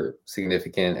are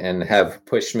significant and have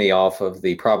pushed me off of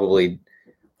the probably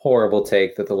horrible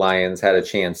take that the Lions had a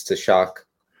chance to shock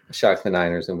the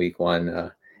Niners in Week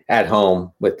 1 at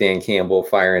home with Dan Campbell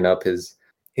firing up his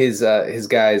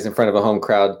guys in front of a home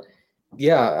crowd.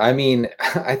 Yeah, I mean,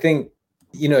 I think,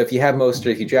 if you have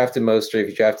Mostert, if you drafted Mostert, if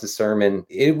you drafted Sermon,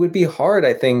 it would be hard,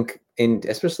 I think,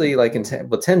 especially like in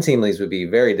 10-team leagues would be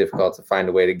very difficult to find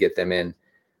a way to get them in.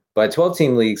 But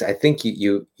 12-team leagues, I think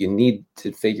you need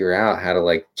to figure out how to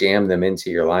like jam them into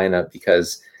your lineup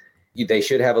because they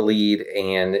should have a lead,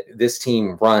 and this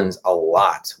team runs a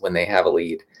lot when they have a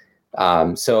lead.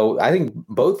 So I think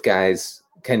both guys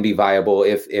can be viable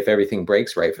if everything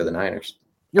breaks right for the Niners.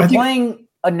 You're playing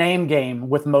a name game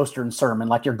with Mostert and Sermon.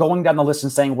 Like you're going down the list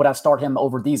and saying, would I start him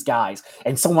over these guys?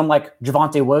 And someone like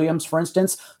Javonte Williams, for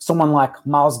instance, someone like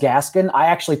Myles Gaskin, I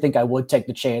actually think I would take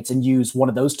the chance and use one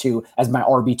of those two as my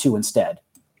RB2 instead.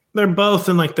 They're both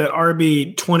in like that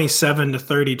RB 27 to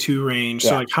 32 range.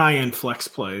 So like high end flex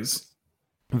plays.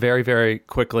 Very, very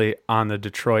quickly on the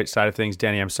Detroit side of things,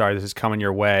 Denny, I'm sorry, this is coming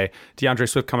your way. DeAndre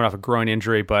Swift coming off a groin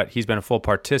injury, but he's been a full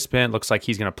participant. Looks like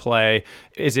he's going to play.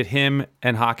 Is it him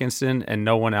and Hawkinson and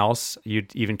no one else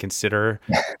you'd even consider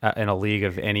in a league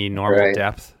of any normal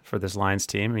depth for this Lions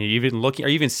team? I mean, are you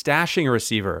even stashing a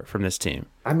receiver from this team?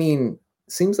 I mean,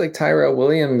 seems like Tyrell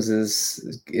Williams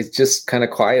is just kind of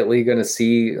quietly going to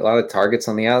see a lot of targets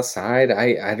on the outside.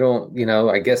 I don't,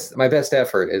 I guess my best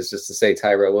effort is just to say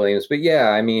Tyrell Williams. But yeah,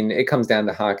 I mean, it comes down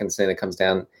to Hawkinson. It comes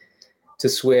down to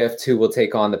Swift, who will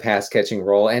take on the pass catching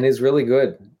role and is really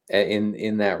good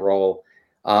in that role.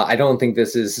 I don't think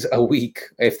this is a week.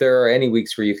 If there are any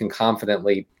weeks where you can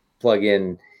confidently plug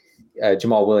in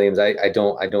Jamal Williams, I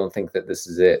don't think that this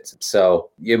is it. So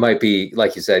it might be,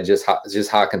 like you said, just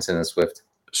Hawkinson and Swift.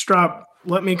 Stroup,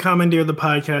 let me commandeer the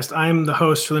podcast. I'm the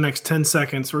host for the next 10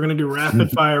 seconds. We're going to do rapid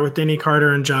fire with Denny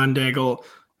Carter and John Daigle.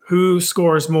 Who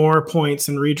scores more points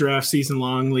in redraft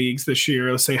season-long leagues this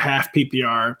year? Let's say half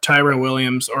PPR, Tyrell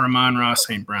Williams or Amon-Ra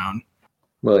St. Brown?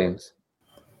 Williams.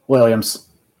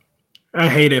 I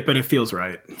hate it, but it feels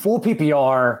right. Full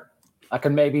PPR, I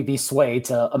could maybe be swayed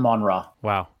to Amon-Ra.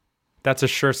 Wow. That's a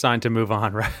sure sign to move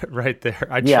on right there.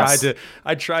 I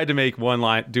tried to make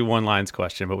do one Lions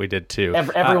question, but we did two.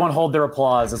 Everyone hold their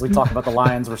applause as we talk about the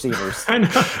Lions receivers. I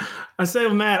know.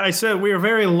 I said we are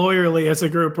very lawyerly as a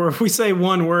group, where if we say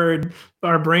one word,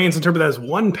 our brains interpret that as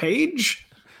one page.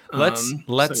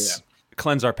 Let's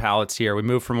cleanse our palates here. We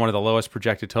moved from one of the lowest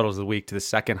projected totals of the week to the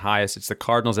second highest. It's the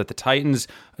Cardinals at the Titans,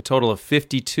 a total of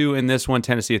 52 in this one.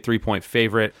 Tennessee a 3-point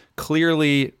favorite.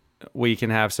 Clearly, we can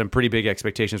have some pretty big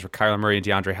expectations for Kyler Murray and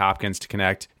DeAndre Hopkins to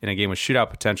connect in a game with shootout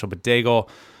potential. But Daigle,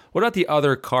 what about the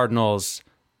other Cardinals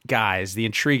guys, the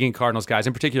intriguing Cardinals guys,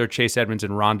 in particular Chase Edmonds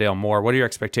and Rondale Moore? What are your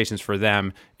expectations for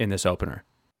them in this opener?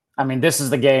 I mean, this is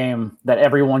the game that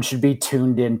everyone should be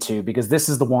tuned into, because this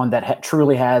is the one that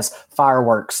truly has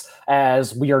fireworks,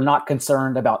 as we are not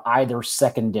concerned about either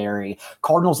secondary.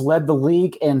 Cardinals led the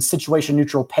league in situation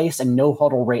neutral pace and no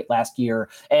huddle rate last year.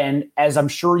 And as I'm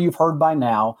sure you've heard by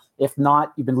now, if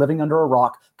not, you've been living under a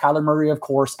rock. Kyler Murray, of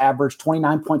course, averaged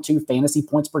 29.2 fantasy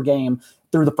points per game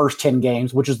through the first 10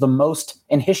 games, which is the most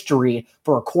in history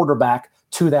for a quarterback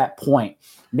to that point.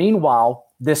 Meanwhile,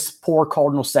 this poor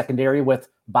Cardinals secondary with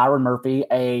Byron Murphy,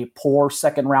 a poor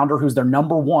second rounder who's their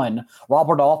number one,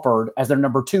 Robert Alford as their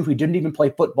number two, who didn't even play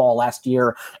football last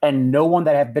year, and no one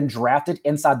that had been drafted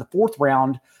inside the fourth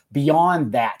round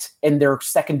beyond that in their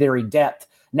secondary depth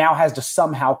now has to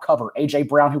somehow cover A.J.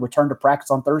 Brown, who returned to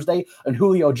practice on Thursday, and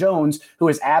Julio Jones, who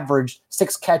has averaged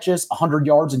 6 catches, 100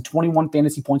 yards, and 21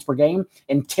 fantasy points per game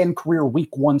in 10 career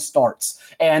week one starts.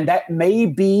 And that may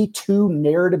be too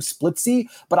narrative splitsy,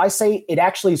 but I say it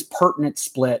actually is pertinent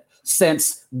split,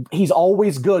 since he's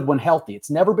always good when healthy. It's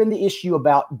never been the issue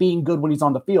about being good when he's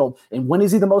on the field. And when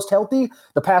is he the most healthy?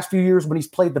 The past few years when he's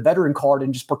played the veteran card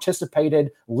and just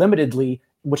participated limitedly,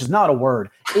 which is not a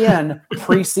word, in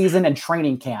preseason and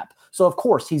training camp. So, of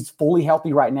course, he's fully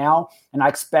healthy right now, and I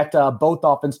expect both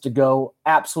offenses to go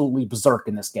absolutely berserk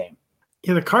in this game.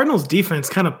 Yeah, the Cardinals defense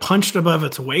kind of punched above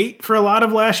its weight for a lot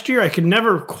of last year. I could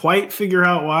never quite figure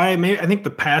out why. I think the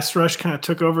pass rush kind of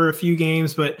took over a few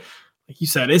games, but like you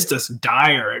said, it's just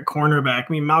dire at cornerback.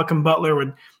 I mean, Malcolm Butler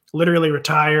would literally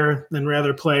retire than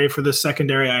rather play for the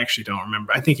secondary. I actually don't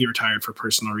remember. I think he retired for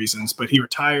personal reasons, but he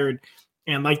retired.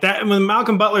 And like that, and when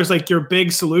Malcolm Butler's like your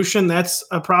big solution, that's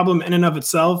a problem in and of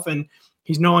itself. And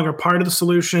he's no longer part of the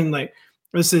solution. Like,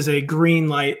 this is a green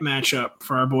light matchup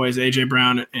for our boys, A.J.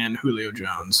 Brown and Julio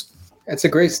Jones. That's a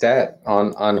great stat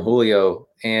on Julio.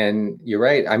 And you're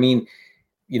right. I mean,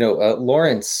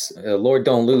 Lawrence, Lord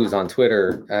Don't Lose on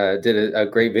Twitter, did a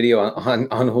great video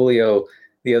on Julio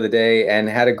the other day and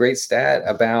had a great stat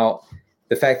about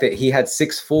the fact that he had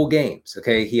 6 full games.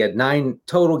 Okay. He had 9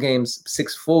 total games,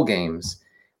 6 full games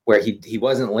where he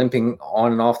wasn't limping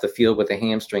on and off the field with a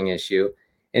hamstring issue.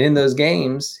 And in those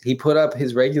games, he put up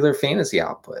his regular fantasy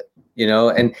output,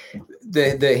 and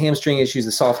the hamstring issues,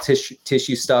 the soft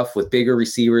tissue stuff with bigger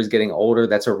receivers getting older,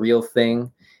 that's a real thing.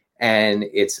 And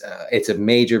it's a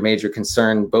major, major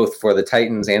concern both for the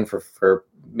Titans and for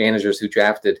managers who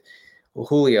drafted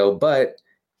Julio. But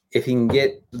if he can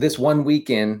get this one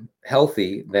weekend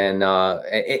healthy, then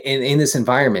in this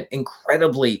environment,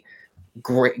 incredibly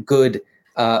good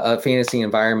fantasy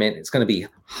environment, it's going to be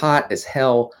hot as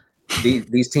hell.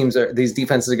 These defenses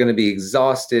are going to be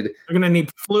exhausted. They're going to need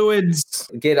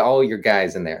fluids. Get all your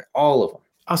guys in there, all of them.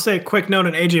 I'll say a quick note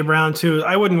on A.J. Brown, too.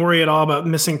 I wouldn't worry at all about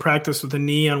missing practice with a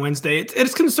knee on Wednesday.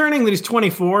 It's concerning that he's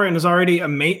 24 and is already a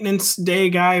maintenance day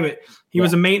guy, but he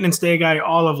was a maintenance day guy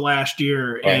all of last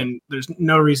year, and there's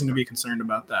no reason to be concerned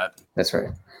about that. That's right.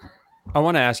 I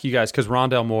want to ask you guys, because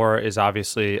Rondale Moore is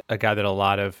obviously a guy that a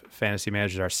lot of fantasy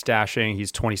managers are stashing.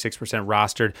 He's 26%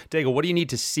 rostered. Daigle, what do you need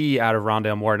to see out of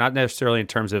Rondale Moore? Not necessarily in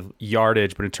terms of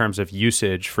yardage, but in terms of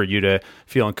usage for you to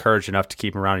feel encouraged enough to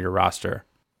keep him around your roster?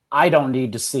 I don't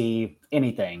need to see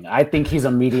anything. I think he's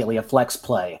immediately a flex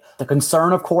play. The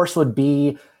concern, of course, would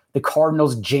be the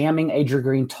Cardinals jamming A.J.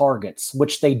 Green targets,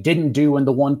 which they didn't do in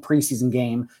the one preseason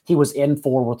game he was in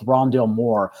for with Rondale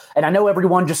Moore. And I know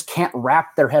everyone just can't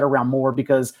wrap their head around Moore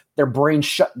because their brains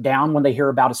shut down when they hear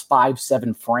about his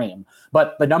 5'7" frame.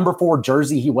 But the number 4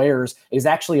 jersey he wears is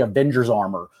actually Avengers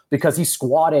armor because he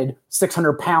squatted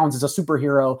 600 pounds as a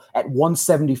superhero at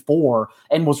 174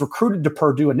 and was recruited to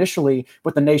Purdue initially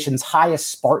with the nation's highest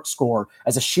SPART score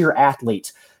as a sheer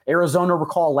athlete. Arizona,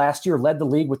 recall, last year led the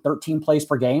league with 13 plays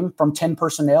per game from 10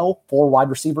 personnel, 4 wide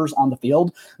receivers on the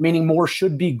field, meaning Moore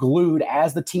should be glued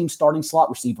as the team's starting slot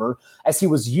receiver, as he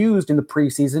was used in the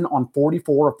preseason on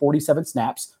 44 of 47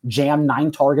 snaps, jammed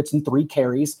 9 targets and 3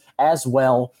 carries as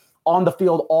well, on the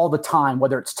field all the time,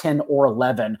 whether it's 10 or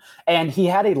 11. And he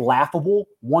had a laughable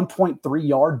 1.3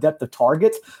 yard depth of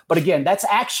target. But again, that's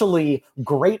actually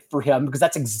great for him because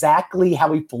that's exactly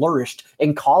how he flourished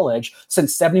in college,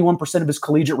 since 71% of his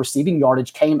collegiate receiving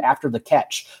yardage came after the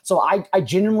catch. So I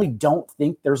genuinely don't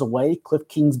think there's a way Cliff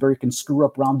Kingsbury can screw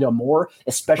up Rondale Moore,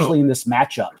 especially in this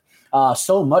matchup.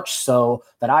 So much so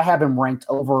that I have him ranked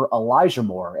over Elijah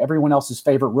Moore, everyone else's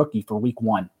favorite rookie for week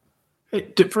 1. Hey,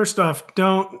 first off,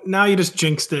 now you just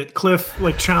jinxed it. Cliff,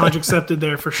 challenge accepted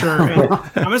there for sure. And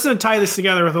I'm just going to tie this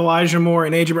together with Elijah Moore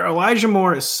and A.J. Brown. Elijah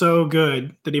Moore is so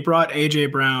good that he brought A.J.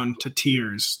 Brown to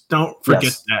tears. Don't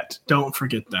forget that. Don't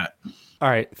forget that. All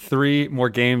right, 3 more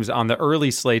games on the early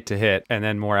slate to hit, and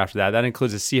then more after that. That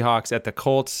includes the Seahawks at the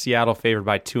Colts. Seattle favored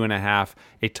by 2.5,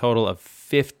 a total of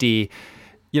 50.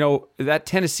 That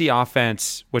Tennessee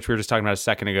offense, which we were just talking about a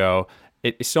second ago,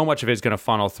 so much of it is going to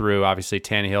funnel through, obviously,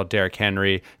 Tannehill, Derrick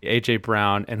Henry, A.J.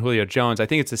 Brown, and Julio Jones. I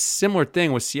think it's a similar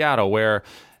thing with Seattle, where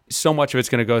so much of it's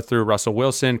going to go through Russell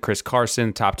Wilson, Chris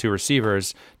Carson, top 2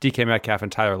 receivers, DK Metcalf,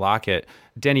 and Tyler Lockett.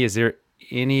 Denny, is there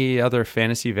any other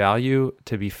fantasy value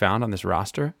to be found on this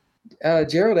roster?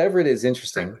 Gerald Everett is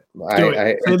interesting.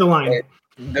 Say the line.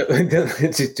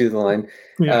 Just do the line.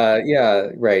 Yeah.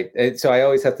 Right. So I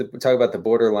always have to talk about the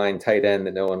borderline tight end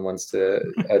that no one wants to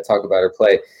talk about or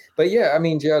play. But yeah, I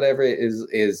mean, Gerald Everett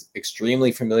is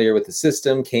extremely familiar with the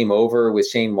system, came over with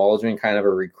Shane Waldron, kind of a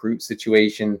recruit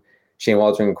situation. Shane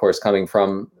Waldron, of course, coming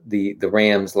from the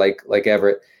Rams like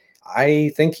Everett.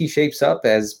 I think he shapes up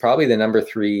as probably the number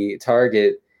 3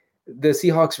 target. The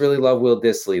Seahawks really love Will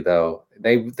Dissly, though.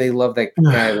 They love that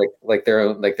guy like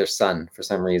their son for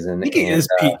some reason. I think he is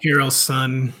Pete Carroll's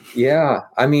son. Yeah,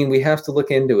 I mean, we have to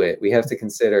look into it. We have to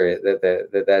consider it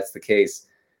that that's the case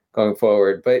going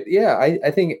forward. But yeah,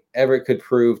 I think Everett could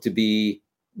prove to be,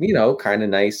 kind of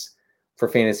nice for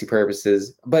fantasy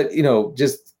purposes. But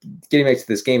just getting back to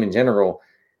this game in general,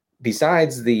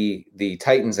 besides the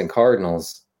Titans and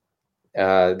Cardinals,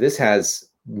 this has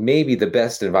maybe the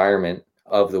best environment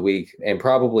of the week, and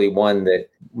probably one that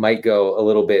might go a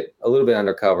little bit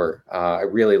undercover. I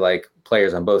really like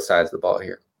players on both sides of the ball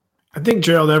here. I think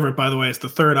Gerald Everett, by the way, is the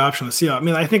 3rd option to see. I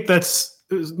mean, I think that's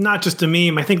not just a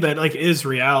meme. I think that is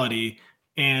reality.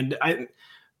 And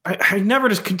I never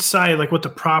just could decide what the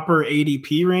proper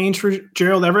ADP range for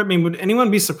Gerald Everett. I mean, would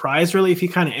anyone be surprised really if he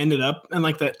kind of ended up in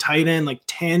that tight end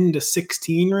 10 to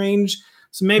 16 range?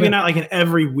 So maybe not an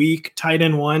every week tight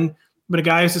end 1, but a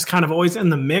guy who's just kind of always in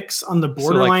the mix on the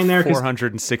borderline there.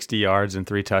 460 yards and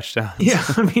 3 touchdowns. Yeah,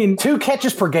 I mean, 2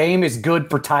 catches per game is good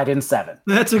for tight end 7.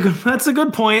 That's a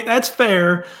good point. That's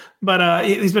fair. But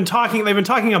they've been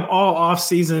talking up all off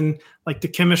season, the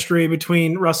chemistry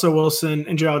between Russell Wilson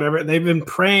and Gerald Everett. They've been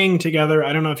praying together.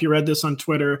 I don't know if you read this on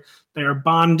Twitter. They are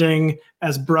bonding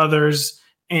as brothers,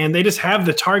 and they just have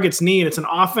the targets need. It's an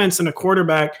offense and a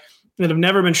quarterback that have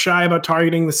never been shy about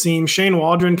targeting the seam. Shane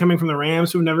Waldron, coming from the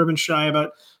Rams, who have never been shy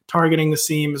about targeting the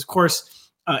seam, is, of course,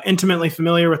 intimately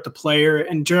familiar with the player.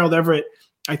 And Gerald Everett,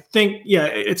 I think,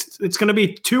 it's going to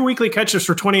be 2 weekly catches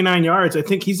for 29 yards. I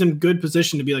think he's in good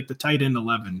position to be the tight end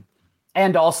 11.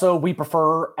 And also, we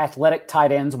prefer athletic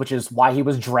tight ends, which is why he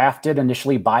was drafted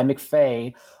initially by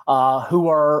McVay, who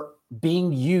are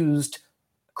being used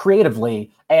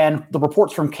creatively. And the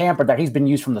reports from camp are that he's been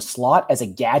used from the slot as a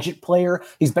gadget player.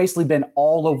 He's basically been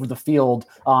all over the field,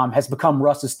 has become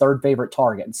Russ's 3rd favorite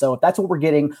target. And so if that's what we're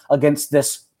getting against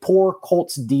this poor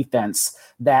Colts defense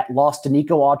that lost to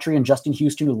Nico Autry and Justin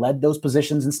Houston, who led those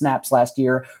positions in snaps last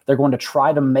year, they're going to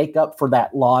try to make up for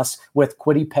that loss with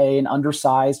Kwity Paye, an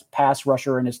undersized pass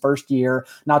rusher in his first year.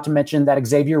 Not to mention that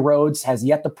Xavier Rhodes has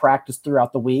yet to practice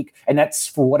throughout the week. And that's,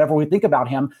 for whatever we think about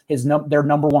him, their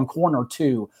number 1 corner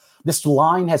too. This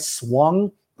line has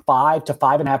swung 5 to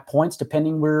 5.5 points,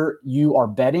 depending where you are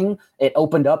betting. It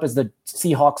opened up as the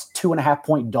Seahawks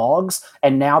 2.5-point dogs,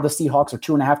 and now the Seahawks are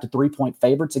 2.5 to 3-point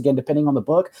favorites, again, depending on the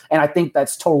book. And I think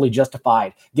that's totally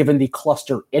justified given the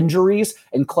cluster injuries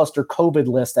and cluster COVID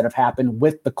lists that have happened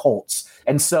with the Colts.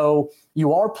 And so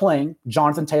you are playing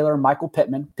Jonathan Taylor and Michael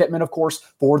Pittman. Pittman, of course,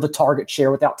 for the target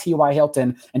share without T.Y.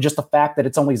 Hilton, and just the fact that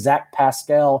it's only Zach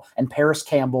Pascal and Paris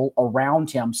Campbell around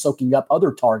him soaking up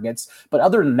other targets. But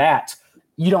other than that,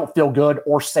 you don't feel good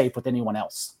or safe with anyone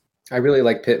else. I really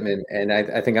like Pittman, and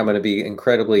I think I'm going to be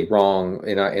incredibly wrong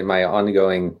in my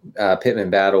ongoing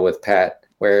Pittman battle with Pat.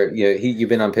 Where you've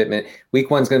been on Pittman. Week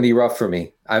 1's going to be rough for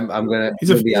me.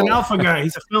 He's an alpha guy.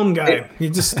 He's a film guy.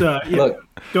 He just look,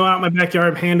 go out in my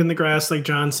backyard, hand in the grass, like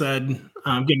John said.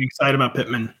 I'm getting excited about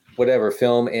Pittman. Whatever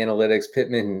film analytics,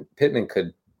 Pittman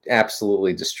could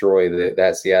absolutely destroy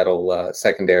that Seattle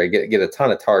secondary. Get a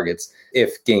ton of targets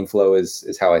if game flow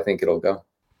is how I think it'll go.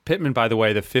 Pittman, by the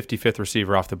way, the 55th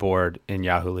receiver off the board in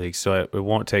Yahoo League, so it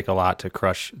won't take a lot to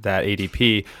crush that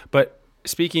ADP, but.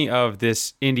 Speaking of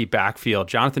this Indy backfield,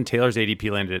 Jonathan Taylor's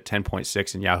ADP landed at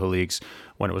 10.6 in Yahoo Leagues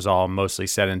when it was all mostly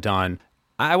said and done.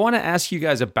 I want to ask you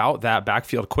guys about that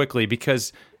backfield quickly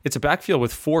because it's a backfield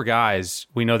with 4 guys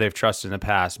we know they've trusted in the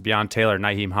past. Beyond Taylor,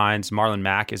 Nyheim Hines, Marlon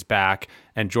Mack is back,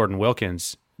 and Jordan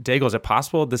Wilkins. Daigle, is it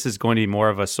possible this is going to be more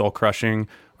of a soul-crushing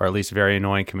or at least very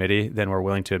annoying committee than we're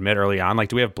willing to admit early on? Like,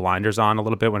 do we have blinders on a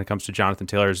little bit when it comes to Jonathan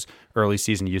Taylor's early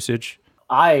season usage?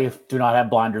 I do not have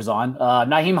blinders on.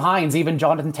 Nyheim Hines, even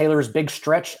Jonathan Taylor's big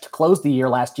stretch to close the year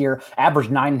last year, averaged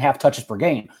 9.5 touches per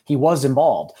game. He was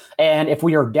involved. And if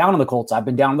we are down on the Colts, I've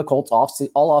been down on the Colts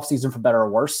all offseason for better or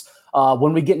worse.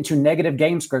 When we get into negative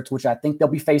game scripts, which I think they'll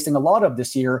be facing a lot of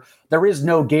this year, there is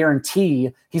no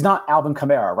guarantee. He's not Alvin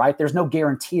Kamara, right? There's no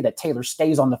guarantee that Taylor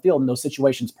stays on the field in those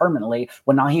situations permanently.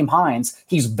 When Nyheim Hines,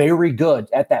 he's very good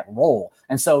at that role.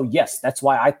 And so, yes, that's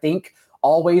why I think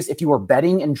always, if you are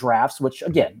betting in drafts, which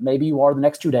again, maybe you are the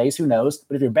next 2 days, who knows?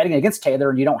 But if you're betting against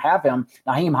Taylor and you don't have him,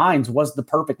 Nyheim Hines was the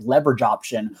perfect leverage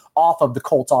option off of the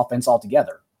Colts offense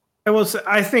altogether. I will say,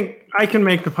 I think I can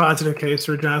make the positive case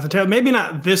for Jonathan Taylor. Maybe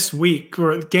not this week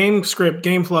where game script,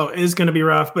 game flow is going to be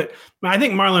rough, but I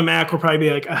think Marlon Mack will probably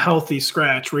be like a healthy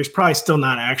scratch where he's probably still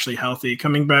not actually healthy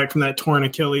coming back from that torn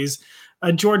Achilles.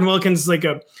 Jordan Wilkins is like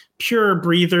a pure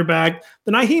breather back.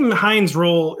 The Nyheim Hines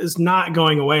role is not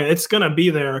going away. It's going to be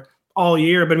there all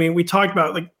year. But I mean, we talked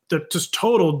about like the just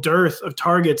total dearth of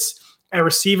targets at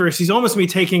receivers. He's almost going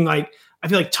to be taking I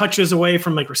feel like touches away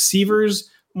from like receivers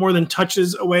more than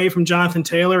touches away from Jonathan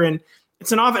Taylor. And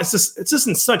it's an offense. It's just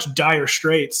in such dire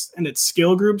straits and its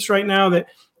skill groups right now that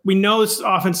we know this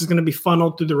offense is going to be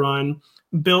funneled through the run,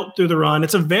 built through the run.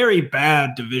 It's a very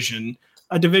bad division,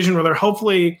 a division where they're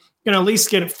hopefully going to at least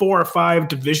get 4 or 5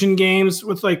 division games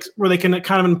with where they can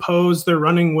kind of impose their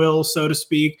running will, so to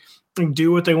speak, and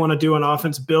do what they want to do on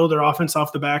offense, build their offense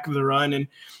off the back of the run. And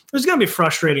there's going to be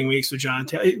frustrating weeks with John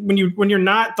Taylor. When you're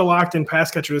not the locked-in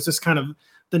pass catcher, it's just kind of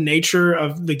the nature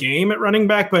of the game at running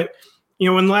back. But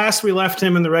when last we left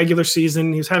him in the regular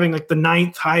season, he was having like the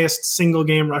 9th highest single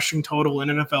game rushing total in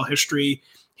NFL history.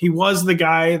 He was the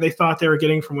guy they thought they were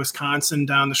getting from Wisconsin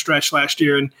down the stretch last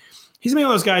year. And he's one of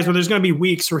those guys where there's going to be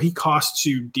weeks where he costs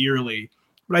you dearly.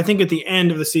 But I think at the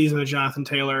end of the season of Jonathan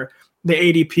Taylor, the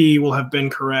ADP will have been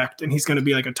correct, and he's going to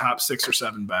be like a top 6 or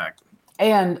 7 back.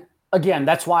 And again,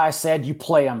 that's why I said you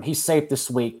play him. He's safe this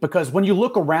week because when you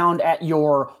look around at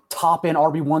your top-end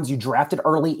RB1s you drafted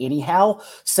early anyhow,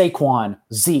 Saquon,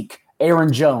 Zeke,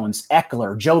 Aaron Jones,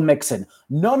 Eckler, Joe Mixon,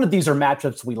 none of these are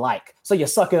matchups we like. So you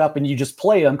suck it up and you just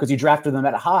play them because you drafted them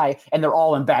at a high, and they're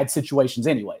all in bad situations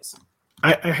anyways.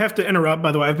 I have to interrupt,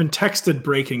 by the way. I've been texted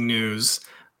breaking news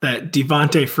that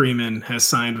Devontae Freeman has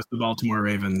signed with the Baltimore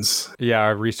Ravens. Yeah,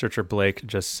 our researcher Blake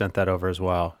just sent that over as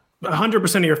well.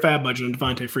 100% of your fab budget on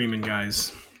Devontae Freeman,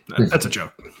 guys. That's a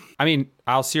joke. I mean,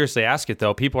 I'll seriously ask it,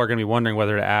 though. People are going to be wondering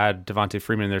whether to add Devontae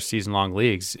Freeman in their season-long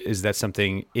leagues. Is that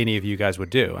something any of you guys would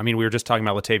do? I mean, we were just talking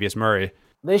about Latavius Murray.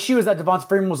 The issue is that Devontae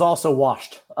Freeman was also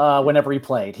washed whenever he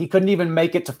played. He couldn't even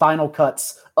make it to final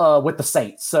cuts with the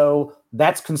Saints. So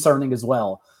that's concerning as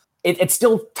well. It's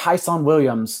still Tyson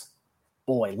Williams.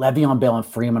 Boy, Le'Veon Bell and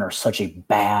Freeman are such a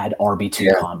bad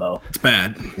RB2 combo. It's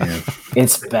bad. Yeah.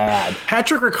 It's bad.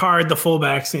 Patrick Ricard, the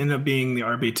fullbacks, end up being the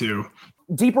RB2.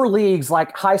 Deeper leagues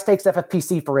like high-stakes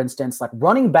FFPC, for instance, like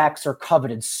running backs are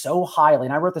coveted so highly,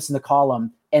 and I wrote this in the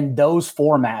column, in those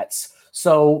formats.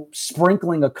 So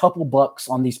sprinkling a couple bucks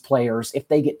on these players, if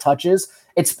they get touches,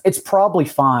 it's probably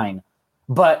fine.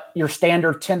 But your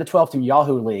standard 10 to 12 team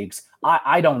Yahoo leagues,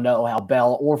 I don't know how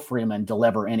Bell or Freeman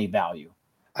deliver any value.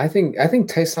 I think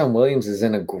Tyson Williams is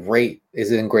in great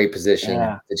position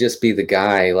to just be the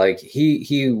guy. Like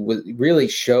he was really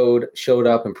showed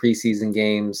up in preseason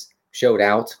games, showed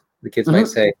out, the kids might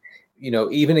say,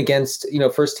 even against,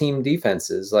 first team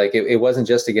defenses. Like it wasn't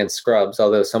just against scrubs,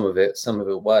 although some of it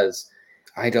was.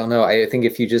 I don't know. I think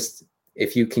if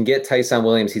you can get Tyson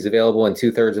Williams, he's available in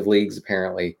 2/3 of leagues.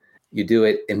 Apparently you do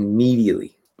it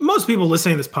immediately. Most people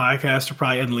listening to this podcast are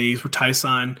probably in leagues where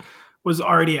Tyson was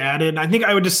already added. I think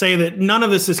I would just say that none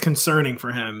of this is concerning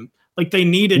for him. Like they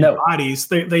needed bodies.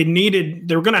 They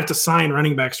were going to have to sign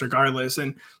running backs regardless.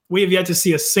 And we have yet to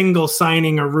see a single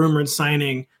signing or rumored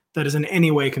signing that is in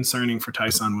any way concerning for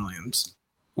Tyson Williams.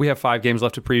 We have 5 games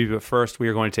left to preview, but first we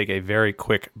are going to take a very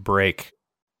quick break.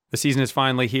 The season is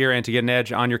finally here, and to get an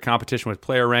edge on your competition with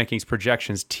player rankings,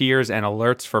 projections, tiers, and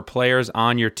alerts for players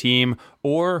on your team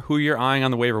or who you're eyeing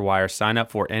on the waiver wire, sign up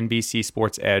for NBC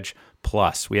Sports Edge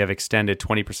Plus. We have extended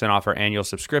 20% off our annual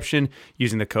subscription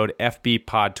using the code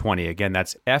FBPOD20. Again,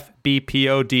 that's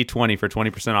FBPOD20 for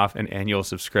 20% off an annual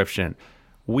subscription.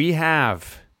 We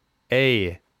have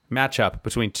a matchup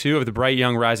between 2 of the bright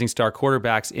young rising star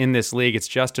quarterbacks in this league. It's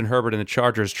Justin Herbert and the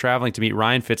Chargers traveling to meet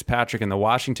Ryan Fitzpatrick and the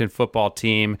Washington football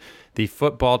team. The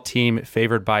football team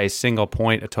favored by a single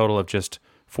point, a total of just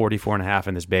 44.5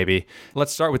 in this baby.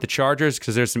 Let's start with the Chargers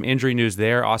because there's some injury news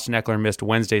there. Austin Eckler missed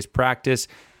Wednesday's practice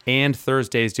and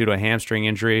Thursday's due to a hamstring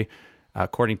injury.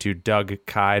 According to Doug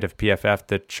Kide of PFF,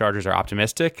 the Chargers are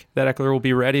optimistic that Eckler will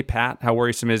be ready. Pat, how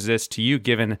worrisome is this to you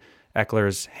given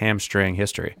Eckler's hamstring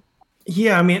history?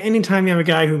 Yeah, I mean, anytime you have a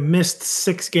guy who missed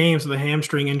 6 games with a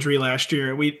hamstring injury last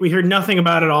year, we heard nothing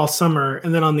about it all summer,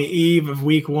 and then on the eve of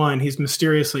week 1, he's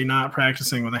mysteriously not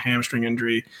practicing with a hamstring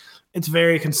injury. It's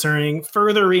very concerning.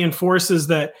 Further reinforces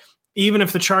that even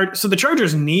if the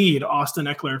Chargers need Austin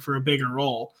Eckler for a bigger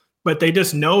role, but they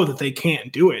just know that they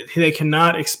can't do it. They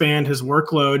cannot expand his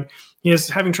workload. He is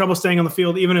having trouble staying on the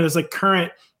field, even at his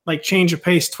current change of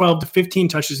pace, 12 to 15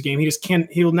 touches a game. He just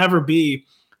can't. He'll never be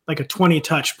like a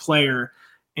 20-touch player.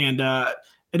 And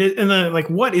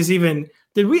what is even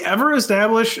 – did we ever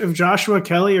establish if Joshua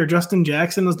Kelly or Justin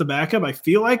Jackson was the backup? I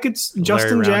feel like it's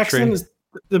Justin Jackson is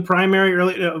the primary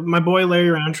early my boy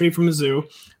Larry Roundtree from Mizzou.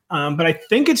 But I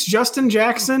think it's Justin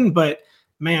Jackson. But,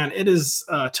 man, it is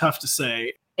tough to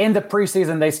say. In the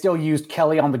preseason, they still used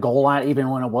Kelly on the goal line, even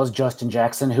when it was Justin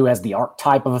Jackson, who has the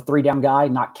archetype of a 3-down guy,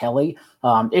 not Kelly.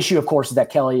 Issue, of course, is that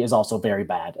Kelly is also very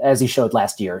bad, as he showed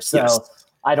last year. So yes.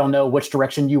 I don't know which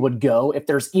direction you would go, if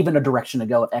there's even a direction to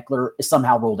go if Eckler is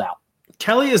somehow ruled out.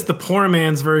 Kelly is the poor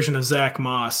man's version of Zach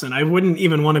Moss, and I wouldn't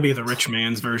even want to be the rich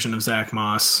man's version of Zach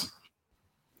Moss.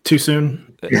 Too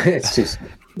soon? It's too soon.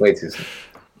 Way too soon.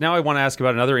 Now I want to ask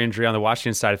about another injury on the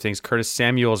Washington side of things. Curtis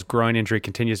Samuel's groin injury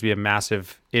continues to be a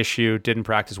massive issue. Didn't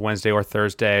practice Wednesday or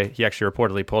Thursday. He actually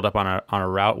reportedly pulled up on a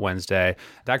route Wednesday.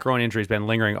 That groin injury has been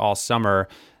lingering all summer.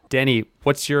 Denny,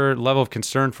 what's your level of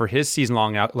concern for his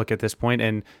season-long outlook at this point?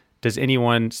 And does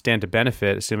anyone stand to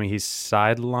benefit, assuming he's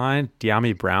sidelined?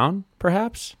 Dyami Brown,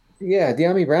 perhaps? Yeah,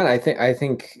 Dyami Brown. I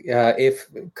think if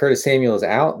Curtis Samuel is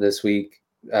out this week,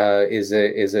 is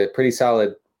a pretty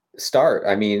solid start.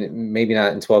 I mean, maybe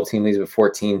not in 12-team leagues, but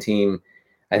 14-team.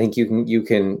 I think you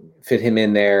can fit him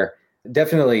in there.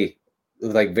 Definitely,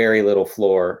 very little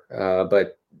floor,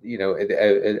 but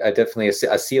definitely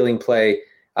a ceiling play.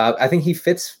 I think he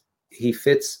fits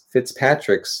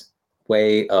Fitzpatrick's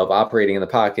way of operating in the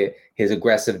pocket, his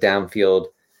aggressive downfield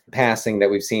passing that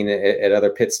we've seen at other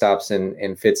pit stops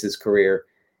in Fitz's career.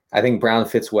 I think Brown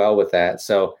fits well with that.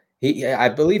 So I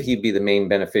believe he'd be the main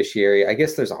beneficiary. I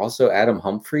guess there's also Adam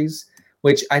Humphries,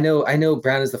 which I know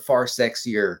Brown is the far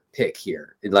sexier pick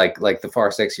here, like the far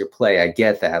sexier play. I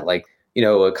get that,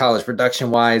 college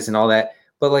production wise and all that.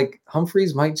 But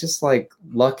Humphries might just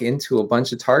luck into a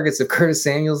bunch of targets if Curtis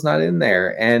Samuel's not in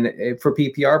there. And for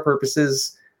PPR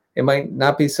purposes, it might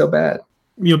not be so bad.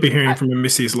 You'll be hearing from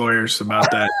NBC's lawyers about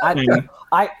that.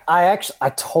 I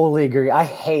totally agree. I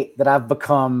hate that I've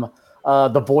become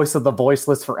the voice of the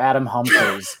voiceless for Adam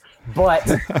Humphries. But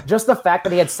just the fact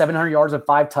that he had 700 yards and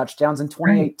 5 touchdowns in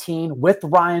 2018 with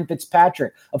Ryan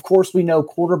Fitzpatrick. Of course, we know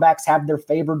quarterbacks have their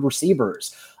favored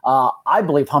receivers. I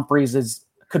believe Humphries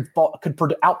could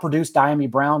outproduce Dyami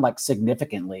Brown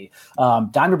significantly.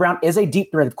 Dyami Brown is a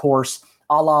deep threat, of course,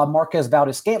 a la Marquez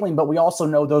Valdez-Scantling, but we also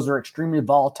know those are extremely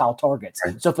volatile targets.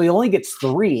 Right. So if he only gets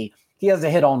 3, he has a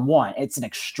hit on 1. It's an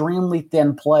extremely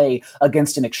thin play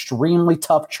against an extremely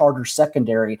tough Chargers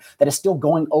secondary that is still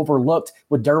going overlooked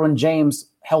with Derwin James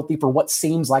healthy for what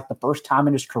seems like the first time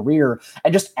in his career,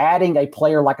 and just adding a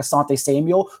player like Asante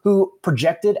Samuel, who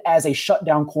projected as a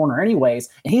shutdown corner anyways,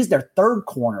 and he's their third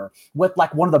corner with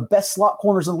like one of the best slot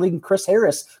corners in the league, Chris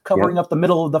Harris, covering up the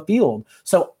middle of the field.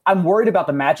 So I'm worried about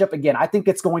the matchup. Again, I think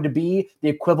it's going to be the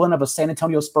equivalent of a San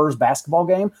Antonio Spurs basketball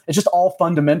game. It's just all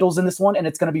fundamentals in this one, and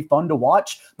it's going to be fun to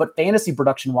watch. But fantasy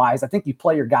production-wise, I think you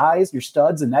play your guys, your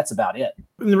studs, and that's about it.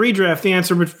 In the redraft, the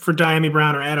answer for Diami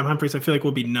Brown or Adam Humphries, I feel like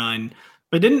will be none.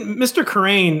 But didn't Mr.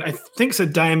 Carrain, I think,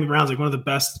 said Diami Brown's like one of the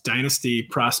best dynasty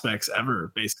prospects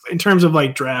ever, basically, in terms of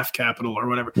like draft capital or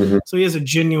whatever. Mm-hmm. So he is a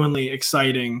genuinely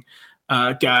exciting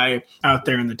guy out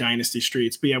there in the dynasty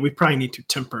streets. But yeah, we probably need to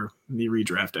temper the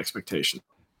redraft expectation.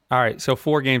 All right, so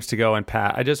 4 games to go. And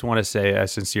Pat, I just want to say a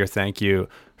sincere thank you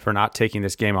for not taking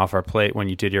this game off our plate when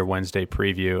you did your Wednesday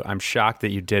preview. I'm shocked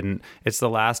that you didn't. It's the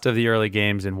last of the early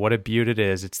games, and what a beaut it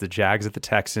is. It's the Jags at the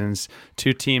Texans,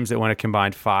 2 teams that went a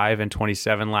combined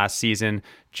 5-27 last season.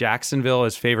 Jacksonville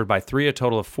is favored by 3, a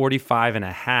total of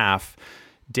 45.5.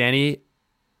 Denny,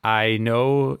 I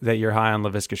know that you're high on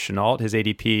Laviska Shenault. His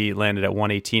ADP landed at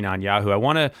 118 on Yahoo. I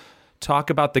want to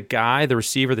talk about the guy, the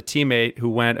receiver, the teammate who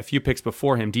went a few picks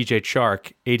before him, DJ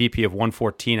Chark, ADP of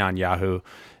 114 on Yahoo.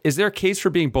 Is there a case for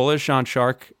being bullish on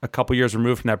Chark a couple years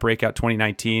removed from that breakout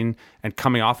 2019 and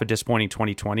coming off a disappointing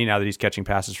 2020 now that he's catching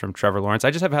passes from Trevor Lawrence?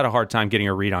 I just have had a hard time getting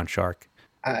a read on Chark.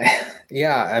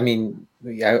 Yeah, I mean,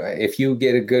 if you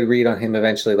get a good read on him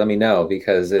eventually, let me know,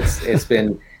 because it's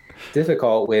been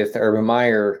difficult with Urban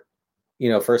Meyer.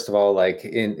 First of all, like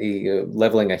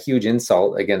leveling a huge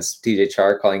insult against DJ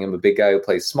Chark, calling him a big guy who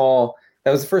plays small.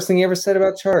 That was the first thing he ever said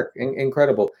about Chark.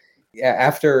 Incredible.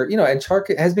 After, and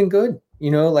Chark has been good.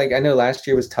 Like I know last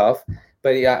year was tough,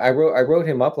 but yeah, I wrote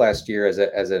him up last year as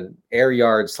an air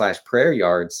yards / prayer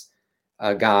yards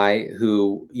guy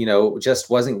who, just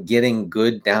wasn't getting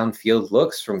good downfield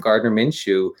looks from Gardner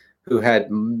Minshew, who had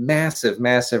massive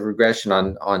regression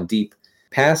on deep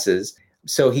passes.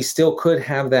 So he still could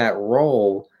have that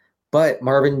role, but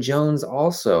Marvin Jones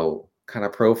also kind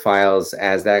of profiles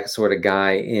as that sort of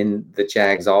guy in the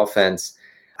Jags offense.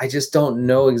 I just don't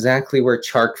know exactly where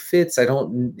Chark fits.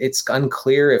 It's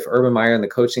unclear if Urban Meyer and the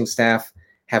coaching staff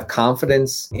have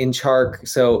confidence in Chark.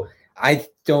 So I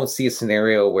don't see a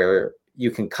scenario where you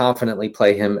can confidently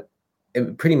play him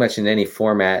pretty much in any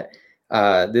format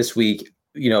this week.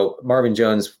 Marvin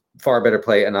Jones, far better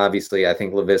play, and obviously I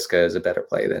think Laviska is a better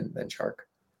play than Chark.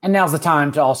 And now's the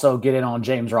time to also get in on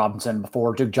James Robinson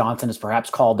before Duke Johnson is perhaps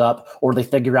called up, or they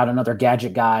figure out another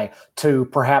gadget guy to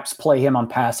perhaps play him on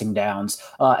passing downs,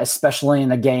 especially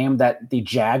in a game that the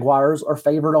Jaguars are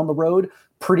favored on the road.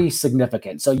 Pretty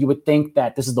significant. So you would think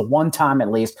that this is the one time,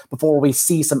 at least, before we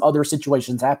see some other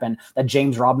situations happen, that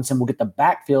James Robinson will get the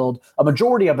backfield, a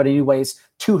majority of it anyways,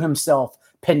 to himself,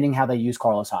 pending how they use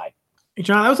Carlos Hyde.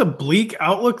 John, that was a bleak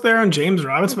outlook there on James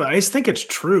Robinson, but I just think it's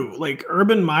true. Like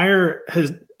Urban Meyer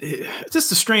it's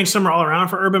just a strange summer all around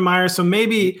for Urban Meyer. So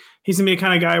maybe he's going to be a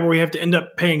kind of guy where we have to end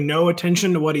up paying no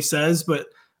attention to what he says. But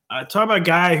talk about a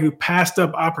guy who passed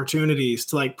up opportunities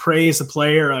to like praise a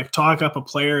player, like talk up a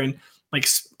player, and like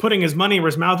putting his money where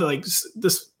his mouth is, like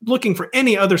this looking for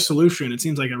any other solution. It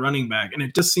seems like a running back. And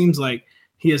it just seems like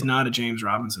he is not a James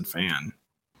Robinson fan.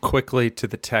 Quickly to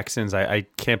the Texans, I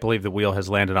can't believe the wheel has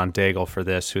landed on Daigle for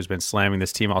this, who's been slamming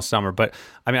this team all summer. But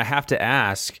I mean, I have to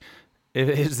ask,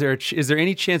 is there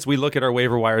any chance we look at our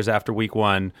waiver wires after week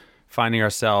 1, finding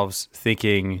ourselves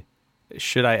thinking,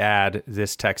 should I add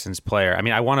this Texans player? I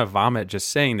mean, I want to vomit just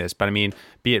saying this, but I mean,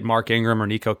 be it Mark Ingram or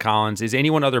Nico Collins, is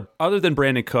anyone other than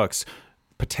Brandon Cooks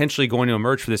potentially going to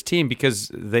emerge for this team, because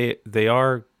they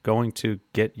are going to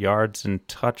get yards and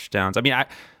touchdowns? I mean,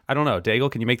 I don't know. Daigle,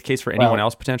 can you make the case for anyone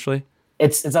else potentially?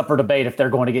 It's up for debate if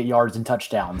they're going to get yards and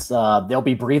touchdowns. They'll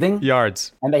be breathing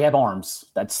yards, and they have arms.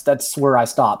 That's where I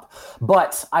stop.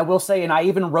 But I will say, and I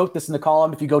even wrote this in the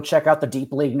column, if you go check out the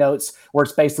Deep League notes, where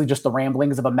it's basically just the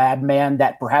ramblings of a madman,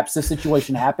 that perhaps this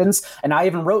situation happens. And I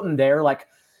even wrote in there, like,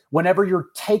 whenever you're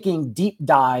taking deep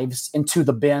dives into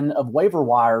the bin of waiver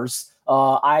wires,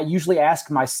 I usually ask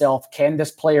myself, can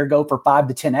this player go for 5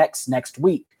 to 10x next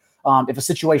week if a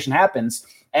situation happens?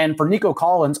 And for Nico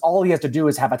Collins, all he has to do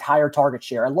is have a higher target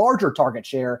share, a larger target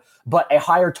share, but a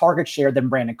higher target share than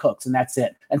Brandon Cooks, and that's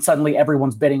it. And suddenly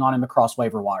everyone's bidding on him across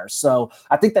waiver wires. So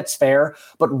I think that's fair.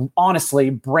 But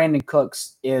honestly, Brandon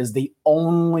Cooks is the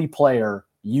only player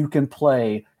you can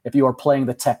play if you are playing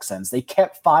the Texans. They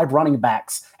kept 5 running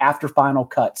backs after final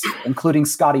cuts, including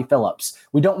Scotty Phillips.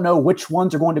 We don't know which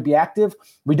ones are going to be active.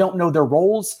 We don't know their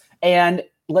roles. And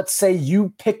let's say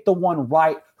you pick the one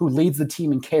right who leads the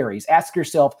team in carries. Ask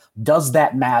yourself, does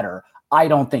that matter? I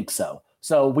don't think so.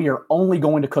 So we are only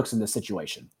going to Cooks in this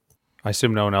situation. I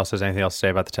assume no one else has anything else to say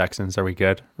about the Texans. Are we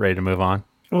good? Ready to move on?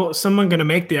 Well, is someone going to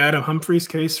make the Adam Humphries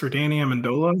case for Danny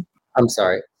Amendola? I'm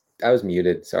sorry. I was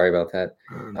muted. Sorry about that.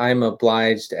 I'm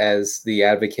obliged as the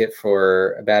advocate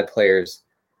for bad players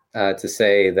to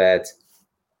say that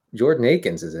Jordan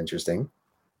Akins is interesting.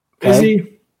 Is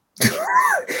he?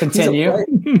 Continue.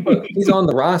 He's on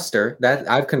the roster. That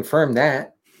I've confirmed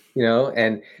that,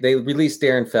 and they released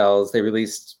Darren Fells. They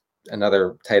released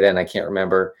another tight end. I can't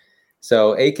remember.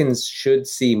 So Akins should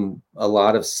see a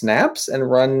lot of snaps and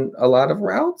run a lot of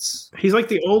routes. He's like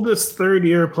the oldest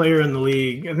third-year player in the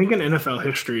league, I think, in NFL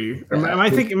history. Yeah. Am I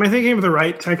thinking of the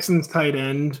right Texans tight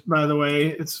end, by the way?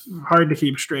 It's hard to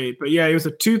keep straight. But yeah, he was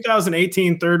a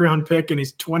 2018 third-round pick, and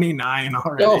he's 29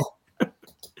 already. Oh.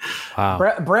 Wow.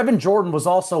 Brevin Jordan was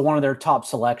also one of their top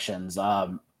selections.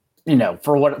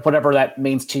 For whatever that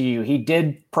means to you. He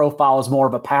did profile as more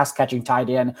of a pass-catching tight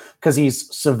end because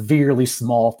he's severely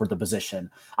small for the position.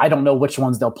 I don't know which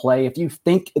ones they'll play. If you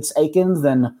think it's Akins,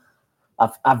 then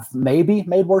I've maybe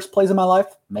made worse plays in my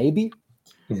life. Maybe.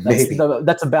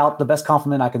 That's about the best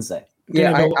compliment I can say.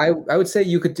 Yeah, I would say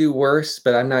you could do worse,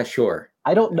 but I'm not sure.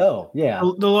 I don't know. Yeah.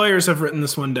 The lawyers have written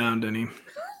this one down, Denny.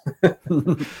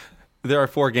 There are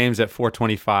 4 games at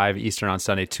 4:25 Eastern on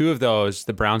Sunday. 2 of those,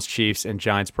 the Browns, Chiefs, and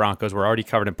Giants, Broncos, were already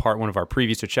covered in part 1 of our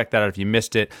preview, so check that out if you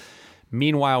missed it.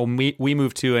 Meanwhile, we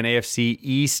move to an AFC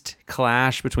East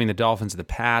clash between the Dolphins and the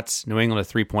Pats. New England, a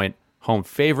 3-point home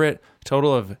favorite.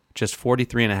 Total of just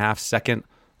 43.5, second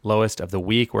lowest of the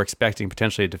week. We're expecting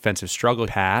potentially a defensive struggle,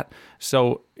 Pat.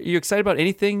 So are you excited about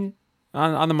anything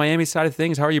on the Miami side of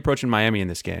things? How are you approaching Miami in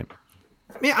this game?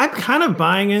 Yeah, I'm kind of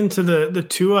buying into the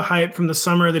Tua hype from the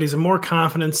summer that he's a more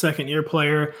confident second-year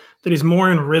player, that he's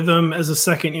more in rhythm as a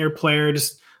second-year player,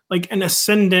 just like an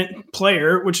ascendant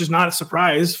player, which is not a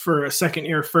surprise for a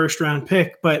second-year first-round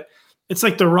pick. But it's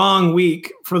like the wrong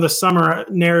week for the summer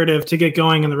narrative to get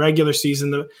going in the regular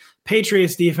season. The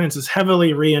Patriots defense is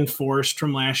heavily reinforced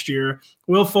from last year.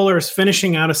 Will Fuller is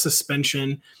finishing out a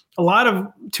suspension. A lot of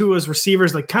Tua's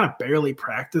receivers kind of barely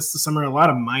practiced this summer, a lot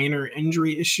of minor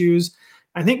injury issues.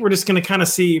 I think we're just going to kind of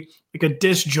see a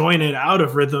disjointed, out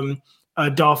of rhythm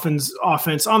Dolphins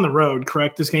offense on the road,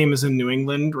 correct? This game is in New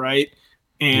England, right?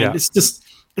 And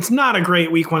it's not a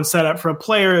great week 1 setup for a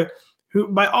player who,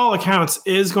 by all accounts,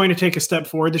 is going to take a step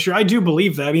forward this year. I do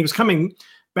believe that. I mean, he was coming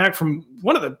back from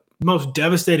one of the most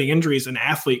devastating injuries an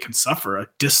athlete can suffer, a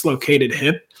dislocated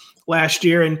hip last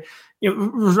year. And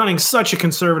was running such a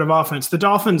conservative offense. The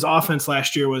Dolphins' offense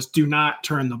last year was do not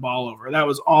turn the ball over. That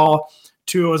was all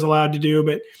Tua was allowed to do,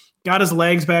 but got his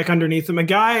legs back underneath him. A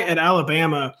guy at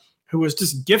Alabama who was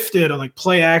just gifted on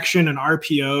play action and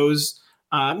RPOs,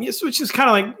 which is kind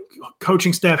of like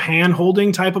coaching staff hand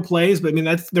holding type of plays. But I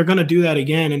mean, they're going to do that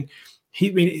again. And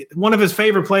one of his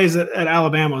favorite plays at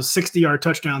Alabama was 60-yard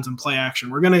touchdowns in play action.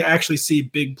 We're going to actually see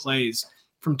big plays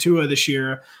from Tua this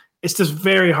year. It's just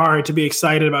very hard to be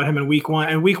excited about him in week 1.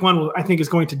 And week 1, I think, is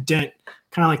going to dent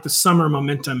kind of like the summer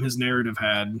momentum his narrative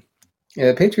had.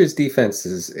 Yeah, the Patriots defense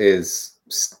is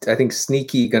I think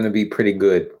sneaky going to be pretty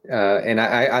good. And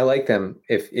I like them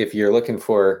if you're looking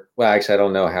for, well, actually, I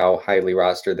don't know how highly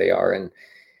rostered they are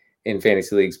in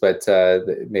fantasy leagues, but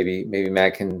maybe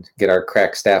Matt can get our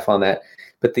crack staff on that.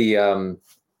 But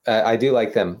I do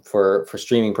like them for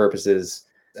streaming purposes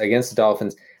against the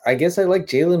Dolphins. I guess I like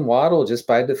Jalen Waddle just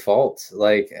by default,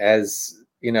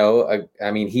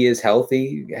 I mean, he is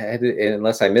healthy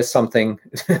unless I missed something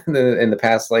in the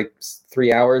past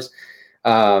 3 hours.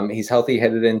 He's healthy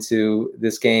headed into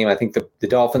this game. I think the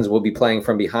Dolphins will be playing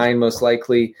from behind most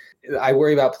likely. I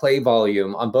worry about play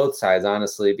volume on both sides,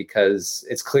 honestly, because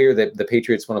it's clear that the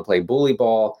Patriots want to play bully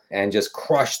ball and just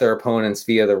crush their opponents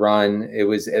via the run.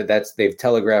 They've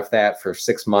telegraphed that for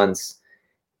 6 months.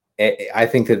 I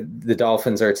think that the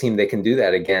Dolphins are a team they can do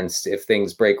that against if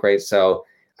things break right. So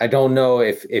I don't know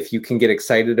if you can get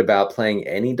excited about playing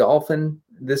any Dolphin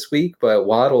this week, but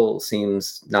Waddle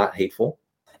seems not hateful.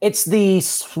 It's the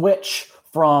switch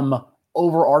from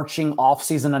overarching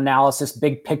offseason analysis,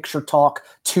 big picture talk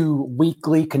to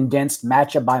weekly condensed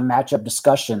matchup by matchup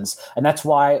discussions. And that's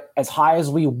why, as high as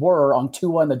we were on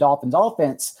Tua and the Dolphins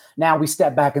offense, now we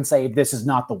step back and say, this is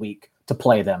not the week to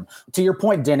play them. To your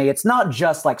point, Denny, it's not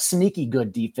just sneaky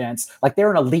good defense.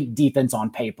 They're an elite defense on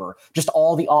paper. Just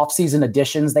all the offseason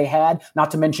additions they had,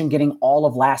 not to mention getting all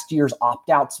of last year's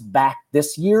opt-outs back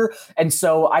this year. And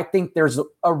so I think there's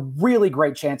a really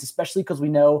great chance, especially because we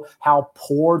know how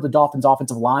poor the Dolphins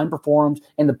offensive line performed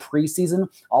in the preseason.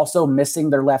 Also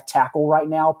missing their left tackle right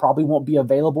now, probably won't be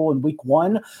available in week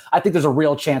 1. I think there's a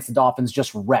real chance the Dolphins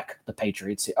just wreck the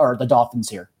Patriots or the Dolphins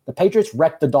here. The Patriots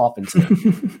wrecked the Dolphins.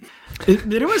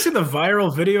 Did anyone see the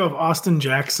viral video of Austin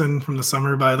Jackson from the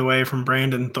summer, by the way, from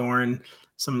Brandon Thorne?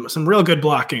 Some real good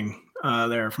blocking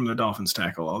there from the Dolphins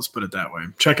tackle. I'll just put it that way.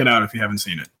 Check it out if you haven't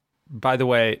seen it. By the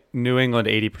way, New England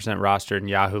 80% rostered in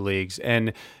Yahoo leagues.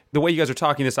 And the way you guys are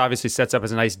talking, this obviously sets up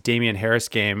as a nice Damian Harris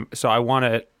game. So I want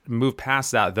to move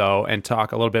past that, though, and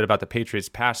talk a little bit about the Patriots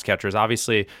pass catchers.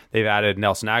 Obviously, they've added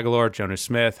Nelson Aguilar, Jonnu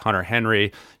Smith, Hunter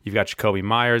Henry. You've got Jacoby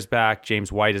Myers back.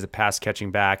 James White is a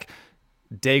pass-catching back.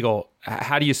 Daigle,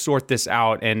 how do you sort this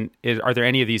out? And are there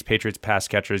any of these Patriots pass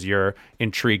catchers you're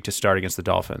intrigued to start against the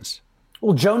Dolphins?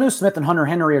 Well, Jonnu Smith and Hunter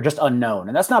Henry are just unknown,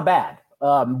 and that's not bad.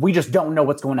 We just don't know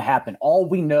what's going to happen. All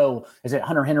we know is that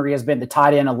Hunter Henry has been the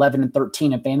tight end 11 and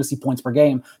 13 in fantasy points per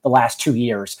game the last 2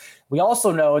 years. We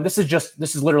also know, and this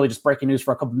is literally just breaking news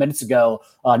for a couple minutes ago,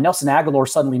 Nelson Aguilar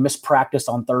suddenly missed practice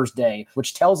on Thursday,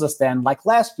 which tells us then, like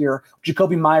last year,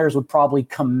 Jacoby Myers would probably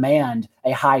command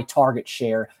a high target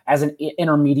share as an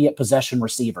intermediate possession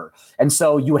receiver. And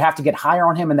so you would have to get higher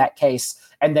on him in that case.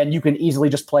 And then you can easily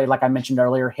just play, like I mentioned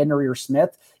earlier, Henry or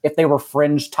Smith, if they were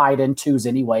fringe tight end twos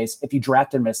anyways, if you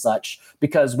draft them as such,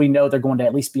 because we know they're going to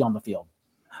at least be on the field.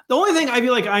 The only thing I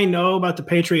feel like I know about the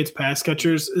Patriots pass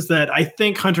catchers is that I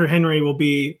think Hunter Henry will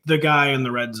be the guy in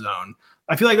the red zone.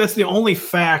 I feel like that's the only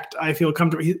fact I feel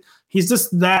comfortable. He's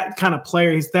just that kind of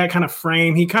player. He's that kind of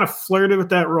frame. He kind of flirted with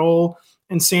that role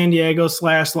in San Diego /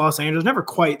 Los Angeles, never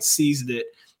quite seized it.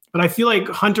 But I feel like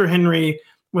Hunter Henry,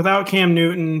 without Cam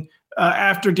Newton,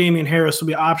 after Damian Harris, will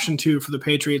be option 2 for the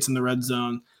Patriots in the red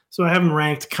zone. So I have him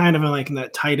ranked kind of in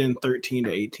that tight end 13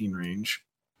 to 18 range.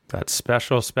 That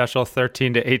special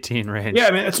 13 to 18 range. Yeah,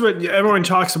 I mean, that's what everyone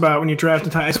talks about when you draft a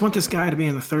tight. I just want this guy to be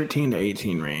in the 13 to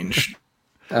 18 range.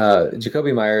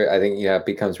 Jacoby Meyer, I think,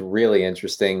 becomes really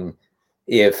interesting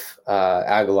if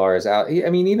Aguilar is out. I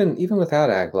mean, even without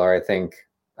Aguilar, I think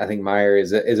Meyer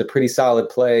is a pretty solid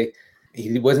play.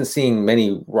 He wasn't seeing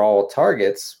many raw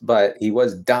targets, but he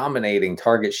was dominating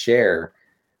target share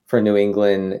for New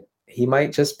England. He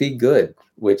might just be good,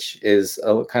 which is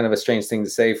kind of a strange thing to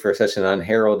say for such an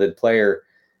unheralded player.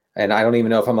 And I don't even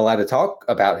know if I'm allowed to talk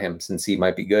about him since he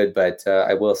might be good, but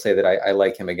I will say that I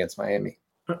like him against Miami.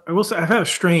 I will say I've had a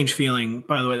strange feeling,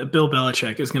 by the way, that Bill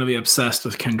Belichick is going to be obsessed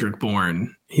with Kendrick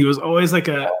Bourne. He was always like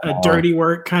a dirty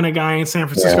work kind of guy in San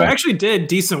Francisco. Yeah. Actually did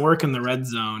decent work in the red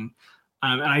zone.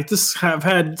 And I just have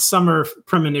had summer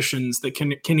premonitions that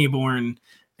Kenny Bourne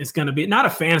is going to be not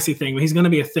a fantasy thing, but he's going to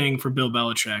be a thing for Bill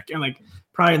Belichick, and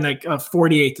probably in a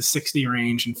 48 to 60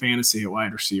 range in fantasy at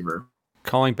wide receiver.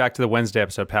 Calling back to the Wednesday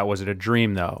episode, Pat, was it a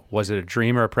dream though? Was it a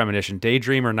dream or a premonition?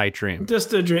 Daydream or night dream?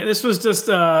 Just a dream. This was just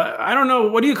I don't know,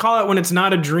 what do you call it when it's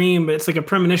not a dream, but it's like a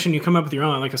premonition you come up with your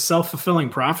own, like a self-fulfilling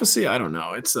prophecy? I don't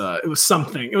know. It was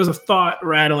something. It was a thought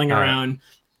rattling around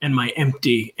in my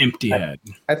empty head.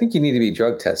 I think you need to be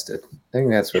drug tested. I think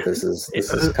that's what this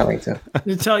is coming to.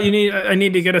 I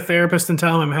need to get a therapist and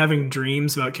tell him I'm having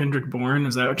dreams about Kendrick Bourne.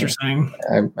 Is that what you're saying?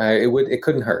 It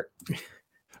couldn't hurt.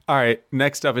 All right,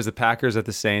 next up is the Packers at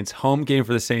the Saints. Home game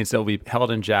for the Saints that will be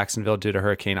held in Jacksonville due to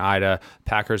Hurricane Ida.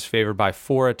 Packers favored by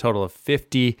 4, a total of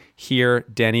 50 here.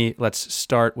 Denny, let's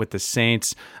start with the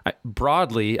Saints.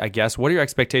 Broadly, I guess, what are your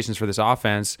expectations for this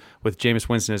offense with Jameis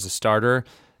Winston as a starter?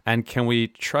 And can we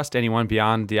trust anyone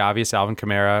beyond the obvious Alvin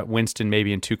Kamara, Winston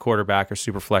maybe in 2 quarterback or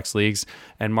super flex leagues,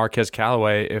 and Marquez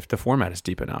Callaway if the format is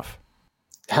deep enough?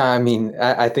 I mean,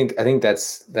 I think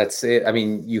that's it. I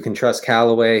mean, you can trust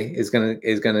Callaway is gonna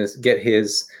get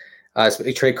his.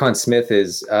 Traquan Smith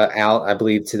is out, I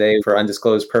believe, today for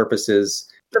undisclosed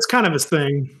purposes. That's kind of his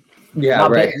thing. Yeah,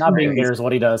 not being there is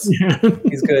what he does.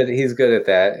 He's good. He's good at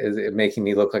that. Is making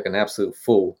me look like an absolute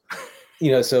fool.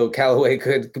 So Callaway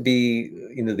could be,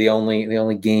 the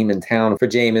only game in town for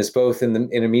Jameis, both in the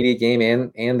intermediate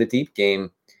game and the deep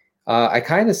game. I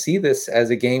kind of see this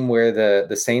as a game where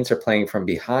the Saints are playing from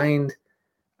behind.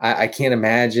 I can't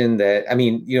imagine that. I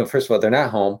mean, first of all, they're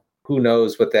not home. Who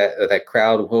knows what that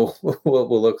crowd will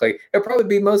look like? It'll probably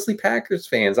be mostly Packers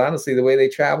fans, honestly, the way they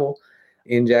travel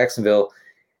in Jacksonville.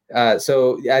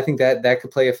 So I think that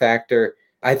could play a factor.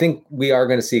 I think we are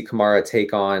going to see Kamara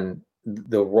take on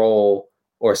the role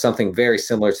or something very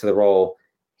similar to the role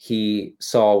he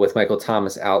saw with Michael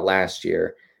Thomas out last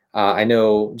year. I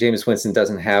know Jameis Winston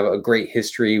doesn't have a great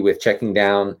history with checking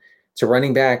down to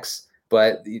running backs,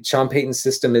 but Sean Payton's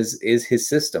system is his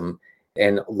system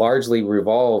and largely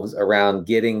revolves around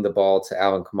getting the ball to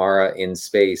Alvin Kamara in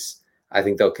space. I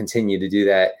think they'll continue to do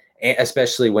that,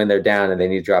 especially when they're down and they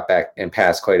need to drop back and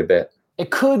pass quite a bit.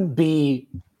 It could be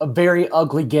a very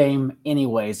ugly game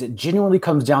anyways. It genuinely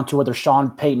comes down to whether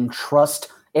Sean Payton trusts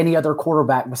any other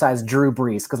quarterback besides Drew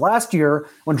Brees. Because last year,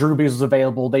 when Drew Brees was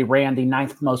available, they ran the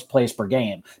 9th most plays per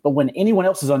game. But when anyone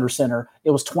else is under center,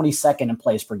 it was 22nd in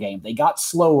plays per game. They got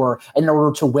slower in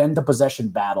order to win the possession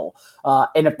battle.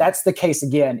 And if that's the case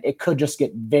again, it could just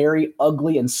get very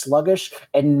ugly and sluggish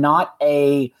and not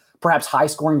a perhaps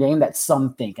high-scoring game that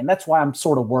some think. And that's why I'm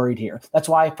sort of worried here. That's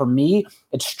why, for me,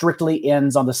 it strictly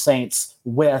ends on the Saints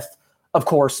with, of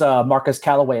course, Marcus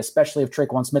Callaway, especially if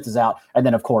Traquan Smith is out, and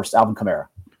then, of course, Alvin Kamara.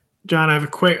 John, I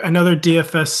have another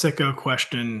DFS sicko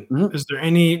question. Mm-hmm. Is there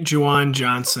any Juwan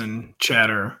Johnson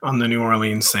chatter on the New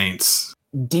Orleans Saints?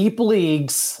 Deep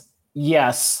leagues,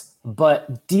 yes,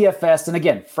 but DFS, and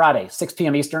again, Friday, 6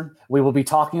 p.m. Eastern, we will be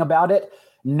talking about it.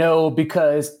 No,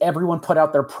 because everyone put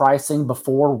out their pricing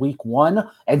before week 1.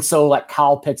 And so like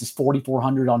Kyle Pitts is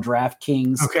 4,400 on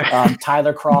DraftKings. Okay.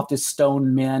 Tyler Kroft is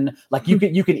Stone Min. Like you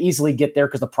can easily get there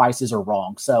because the prices are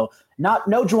wrong. So no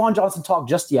Juwan Johnson talk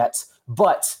just yet,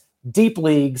 but deep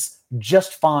leagues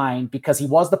just fine because he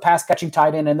was the pass catching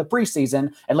tight end in the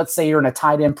preseason. And let's say you're in a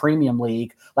tight end premium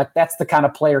league, like that's the kind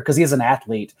of player, because he is an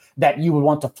athlete, that you would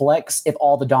want to flex if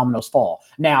all the dominoes fall.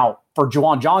 Now, for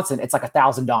Juwan Johnson, it's like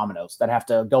 1,000 dominoes that have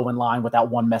to go in line without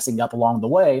one messing up along the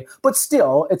way. But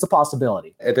still, it's a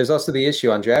possibility. There's also the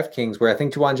issue on DraftKings where I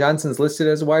think Juwan Johnson's listed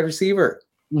as a wide receiver.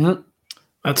 Mm-hmm.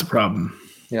 That's a problem.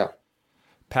 Yeah.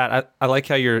 Pat, I like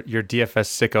how your DFS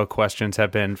sicko questions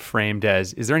have been framed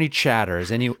as, is there any chatter?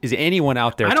 Is anyone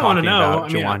out there talking about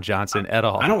Juwan Johnson at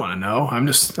all? I don't want to know. I'm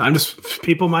just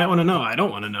people might want to know. I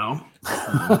don't want to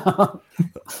know.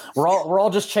 We're all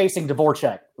just chasing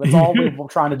Dvorak. That's all we're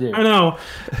trying to do. I know.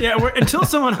 Yeah, until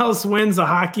someone else wins a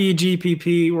hockey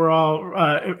GPP, we're all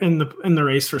in the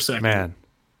race for second. Man.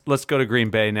 Let's go to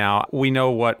Green Bay now. We know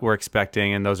what we're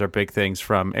expecting, and those are big things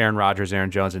from Aaron Rodgers,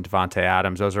 Aaron Jones, and Devontae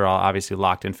Adams. Those are all obviously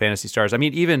locked-in fantasy stars. I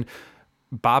mean, even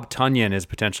Bob Tonyan is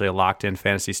potentially a locked-in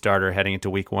fantasy starter heading into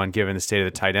week 1, given the state of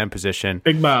the tight end position.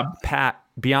 Big Bob. Pat,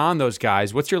 beyond those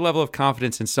guys, what's your level of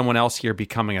confidence in someone else here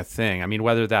becoming a thing? I mean,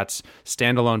 whether that's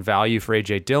standalone value for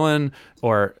A.J. Dillon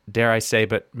or, dare I say,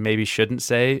 but maybe shouldn't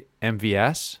say,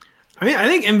 MVS? I mean, I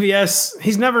think MVS,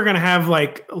 he's never going to have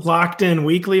like locked-in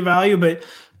weekly value, but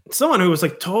someone who was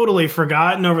like totally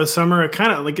forgotten over the summer. It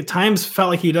kind of like at times felt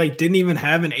like he like didn't even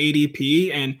have an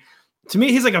ADP. And to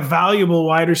me, he's like a valuable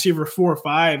wide receiver 4 or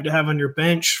 5 to have on your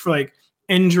bench for like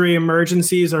injury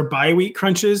emergencies or bye week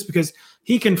crunches, because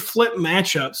he can flip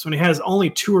matchups when he has only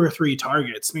 2 or 3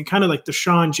 targets. I mean, kind of like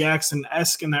Deshaun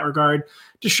Jackson-esque in that regard.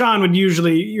 Deshaun would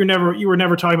usually, you were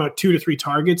never talking about 2 to 3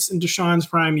 targets in Deshaun's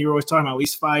prime. You were always talking about at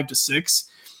least 5 to 6.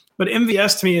 But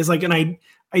MVS to me is like an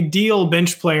ideal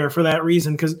bench player for that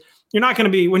reason, because you're not going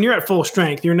to be, when you're at full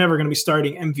strength, you're never going to be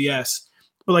starting MVS.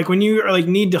 But like when you like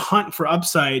need to hunt for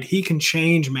upside, he can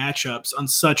change matchups on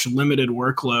such limited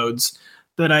workloads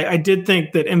that I did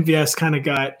think that MVS kind of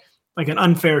got like an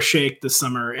unfair shake this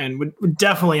summer, and would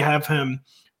definitely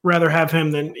rather have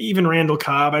him than even Randall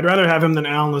Cobb. I'd rather have him than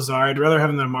Alan Lazard. I'd rather have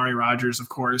him than Amari Rodgers, of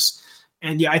course.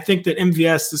 And yeah, I think that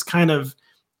MVS is kind of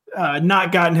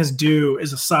not gotten his due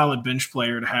as a solid bench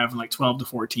player to have in like 12 to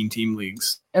 14 team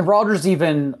leagues. And Rodgers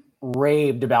even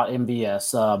raved about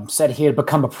MVS, said he had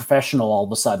become a professional all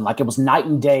of a sudden. Like it was night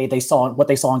and day. They saw what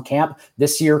they saw in camp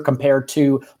this year compared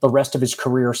to the rest of his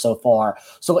career so far.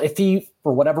 So if he,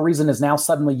 for whatever reason, is now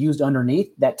suddenly used underneath,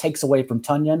 that takes away from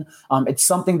Tonyan. It's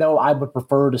something, though, I would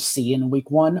prefer to see in week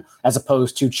 1 as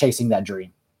opposed to chasing that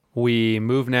dream. We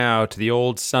move now to the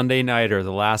old Sunday nighter,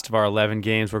 the last of our 11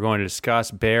 games we're going to discuss.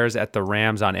 Bears at the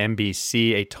Rams on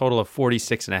NBC, a total of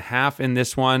 46.5 in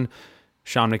this one.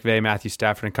 Sean McVay, Matthew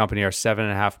Stafford and company are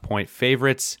 7.5-point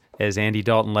favorites as Andy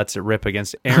Dalton lets it rip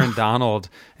against Aaron Donald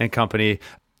and company.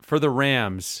 For the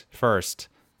Rams, first,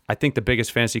 I think the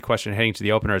biggest fantasy question heading to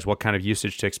the opener is what kind of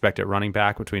usage to expect at running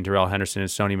back between Darrell Henderson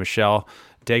and Sony Michel.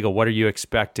 Daigle, what are you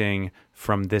expecting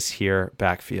from this here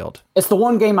backfield? It's the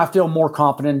one game I feel more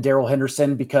confident in Darrell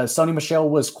Henderson because Sony Michel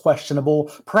was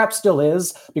questionable, perhaps still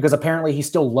is, because apparently he's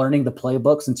still learning the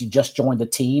playbook since he just joined the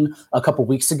team a couple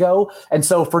weeks ago. And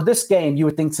so for this game, you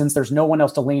would think since there's no one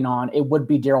else to lean on, it would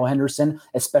be Darrell Henderson,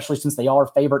 especially since they are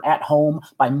favored at home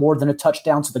by more than a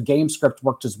touchdown, so the game script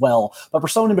worked as well. But for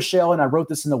Sony Michel, and I wrote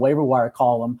this in the waiver wire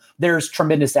column, there's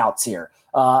tremendous outs here.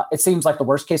 It seems like the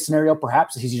worst case scenario,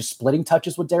 perhaps, is he's just splitting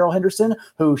touches with Darrell Henderson,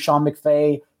 who Sean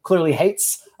McVay clearly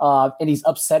hates, and he's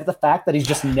upset at the fact that he's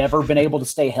just never been able to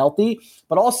stay healthy.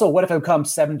 But also, what if it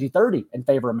becomes 70-30 in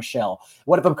favor of Michel?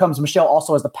 What if it becomes Michel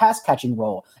also has the pass-catching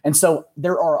role? And so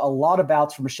there are a lot of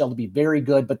outs for Michel to be very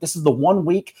good, but this is the 1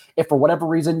 week, if for whatever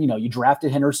reason, you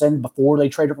drafted Henderson before they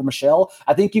traded for Michel,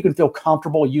 I think you can feel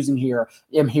comfortable using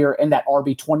him here in that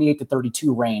RB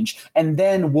 28-32 range, and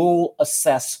then we'll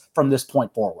assess from this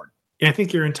point forward. Yeah, I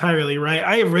think you're entirely right.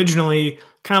 I originally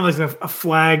kind of like a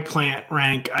flag plant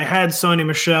rank. I had Sony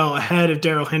Michel ahead of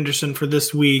Darrell Henderson for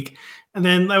this week. And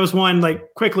then that was one,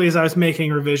 like, quickly as I was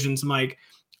making revisions, I'm like,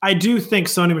 I do think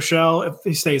Sony Michel, if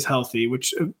he stays healthy,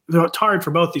 which it's hard for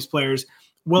both these players,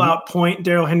 will outpoint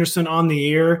Darrell Henderson on the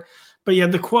year. But yeah,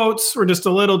 the quotes were just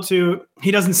a little too, he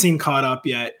doesn't seem caught up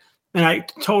yet. And I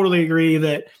totally agree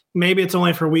that maybe it's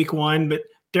only for week 1, but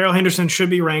Darrell Henderson should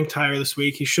be ranked higher this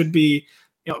week. He should be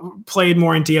played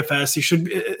more in DFS. He should.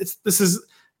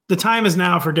 The time is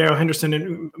now for Darrell Henderson,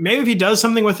 and maybe if he does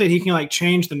something with it, he can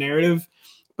change the narrative.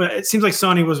 But it seems like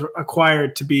Sony was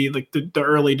acquired to be like the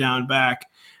early down back.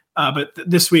 But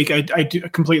this week, I do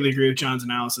completely agree with John's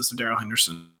analysis of Darrell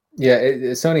Henderson. Yeah,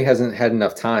 Sony hasn't had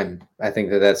enough time. I think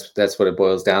that's what it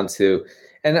boils down to.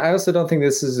 And I also don't think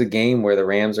this is a game where the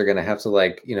Rams are going to have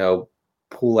to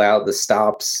pull out the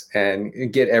stops and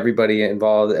get everybody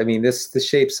involved. I mean, this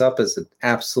shapes up as an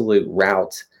absolute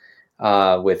rout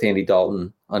with Andy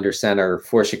Dalton under center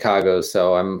for Chicago.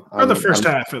 So I'm the first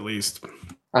half at least.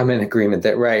 I'm in agreement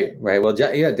that right. Well,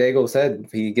 yeah, Daigle said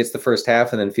he gets the first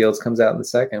half and then Fields comes out in the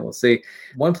second. We'll see.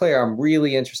 One player I'm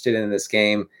really interested in this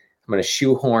game. I'm going to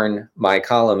shoehorn my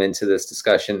column into this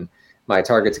discussion, my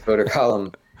target to voter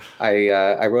column.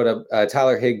 I wrote up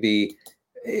Tyler Higbee.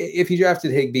 If you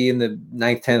drafted Higbee in the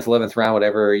 9th, 10th, 11th round,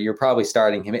 whatever, you're probably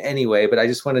starting him anyway. But I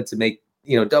just wanted to make,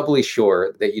 doubly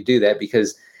sure that you do that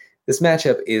because this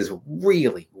matchup is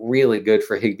really, really good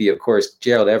for Higbee. Of course,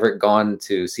 Gerald Everett gone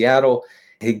to Seattle.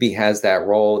 Higbee has that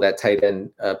role, that tight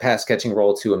end pass catching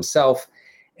role to himself.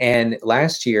 And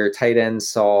last year, tight ends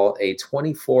saw a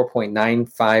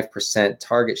 24.95%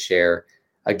 target share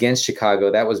against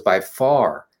Chicago. That was by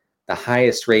far the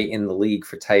highest rate in the league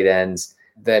for tight ends.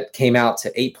 That came out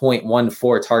to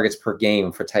 8.14 targets per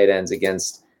game for tight ends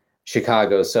against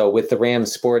Chicago. So with the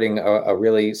Rams sporting a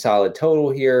really solid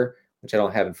total here, which I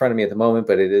don't have in front of me at the moment,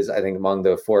 but it is, I think, among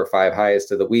the 4 or 5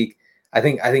 highest of the week. I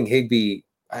think Higbee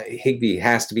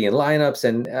has to be in lineups,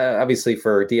 and obviously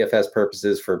for DFS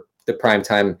purposes, for the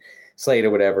primetime slate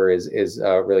or whatever, is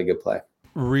a really good play.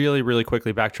 Really, really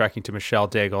quickly backtracking to Michel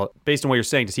Daigle. Based on what you're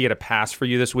saying, does he get a pass for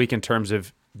you this week in terms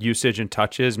of usage and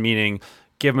touches, meaning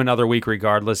give him another week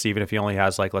regardless, even if he only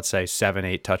has let's say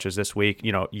 7-8 touches this week?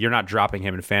 You're not dropping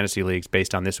him in fantasy leagues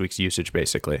based on this week's usage,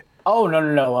 basically. Oh,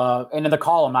 no. And in the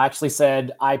column, I actually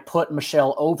said I put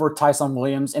Michel over Tyson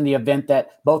Williams in the event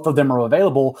that both of them are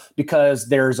available because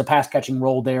there's a pass-catching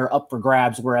role there up for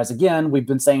grabs, whereas, again, we've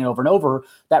been saying over and over,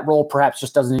 that role perhaps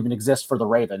just doesn't even exist for the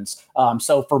Ravens.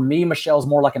 So for me, Michel's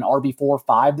more like an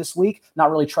RB4-5 this week, not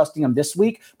really trusting him this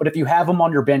week, but if you have him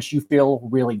on your bench, you feel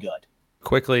really good.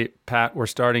 Quickly, Pat, we're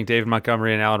starting David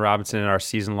Montgomery and Allen Robinson in our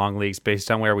season-long leagues based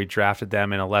on where we drafted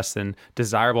them in a less than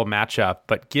desirable matchup.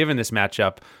 But given this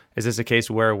matchup, is this a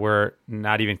case where we're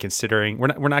not even considering,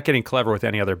 we're not getting clever with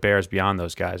any other Bears beyond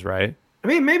those guys, right? I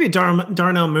mean, maybe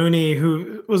Darnell Mooney,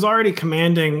 who was already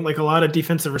commanding a lot of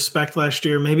defensive respect last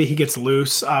year, maybe he gets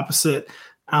loose opposite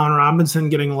Allen Robinson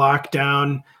getting locked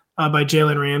down by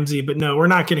Jalen Ramsey. But no, we're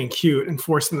not getting cute and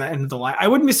forcing that into the line. I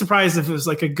wouldn't be surprised if it was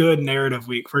a good narrative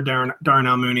week for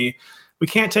Darnell Mooney. We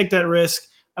can't take that risk.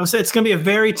 I would say it's going to be a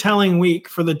very telling week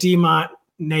for the DMont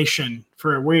Nation.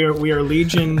 We are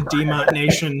Legion DMont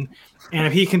Nation. And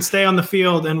if he can stay on the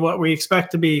field and what we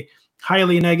expect to be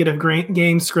highly negative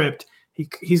game script,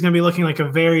 he's going to be looking like a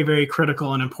very, very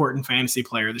critical and important fantasy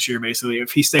player this year, basically,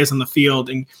 if he stays on the field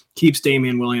and keeps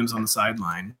Damian Williams on the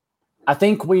sideline. I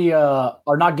think we are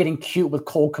not getting cute with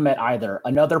Cole Kmet either.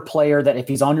 Another player that if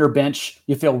he's on your bench,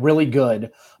 you feel really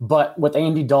good. But with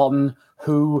Andy Dalton,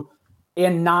 who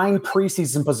in 9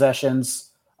 preseason possessions,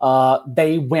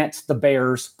 they went the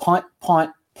Bears punt,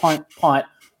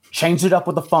 changed it up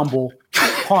with a fumble,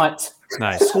 punt,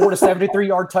 nice. Scored a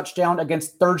 73-yard touchdown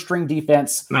against third-string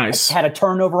defense. Nice. Had a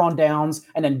turnover on downs,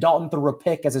 and then Dalton threw a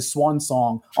pick as his swan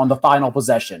song on the final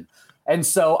possession. And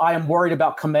so I am worried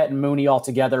about Kmet and Mooney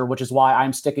altogether, which is why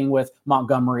I'm sticking with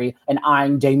Montgomery and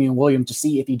eyeing Damian Williams to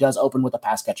see if he does open with a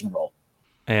pass-catching role.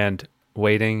 And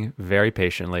waiting very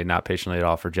patiently, not patiently at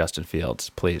all, for Justin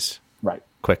Fields, please. Right.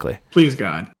 Quickly. Please,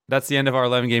 God. That's the end of our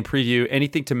 11-game preview.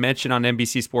 Anything to mention on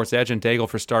NBC Sports Edge? And Daigle,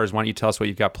 for starters, why don't you tell us what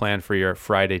you've got planned for your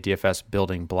Friday DFS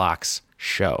Building Blocks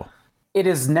show? It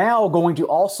is now going to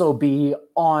also be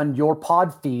on your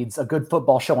pod feeds, A Good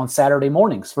Football Show on Saturday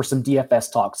mornings for some DFS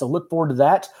talk. So look forward to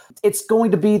that. It's going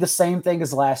to be the same thing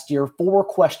as last year. 4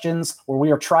 questions where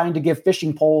we are trying to give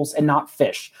fishing poles and not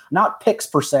fish, not picks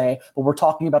per se, but we're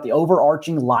talking about the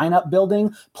overarching lineup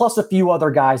building, plus a few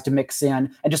other guys to mix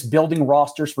in and just building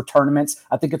rosters for tournaments.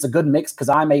 I think it's a good mix because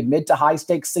I'm a mid to high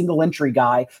stakes single entry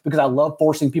guy because I love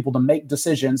forcing people to make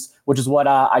decisions, which is what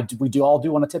we do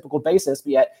on a typical basis,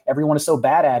 but yet everyone is so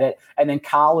bad at it. And then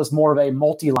Kyle is more of a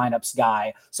multi-lineups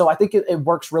guy. So I think it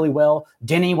works really well.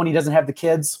 Denny, when he doesn't have the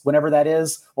kids, whenever that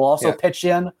is, will also pitch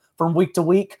in from week to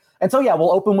week. And so,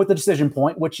 we'll open with the decision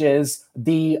point, which is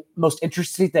the most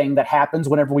interesting thing that happens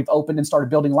whenever we've opened and started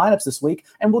building lineups this week.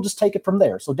 And we'll just take it from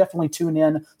there. So definitely tune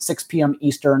in 6 p.m.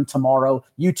 Eastern tomorrow,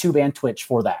 YouTube and Twitch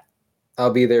for that.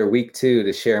 I'll be there week 2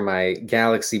 to share my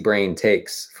Galaxy Brain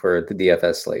takes for the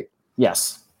DFS slate.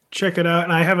 Yes. Check it out.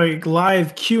 And I have a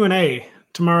live Q&A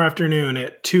tomorrow afternoon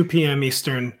at 2 p.m.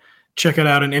 Eastern. Check it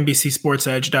out on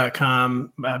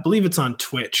NBCSportsEdge.com. I believe it's on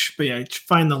Twitch. But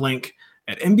find the link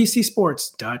at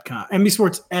NBCSports.com.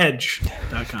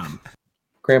 NBCSportsEdge.com.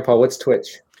 Grandpa, what's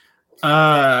Twitch?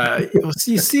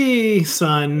 You see,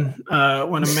 son,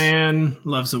 when a man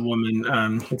loves a woman.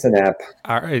 It's an app.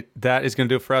 All right. That is going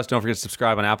to do it for us. Don't forget to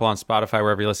subscribe on Apple, on Spotify,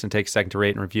 wherever you listen. Take a second to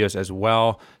rate and review us as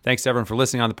well. Thanks to everyone for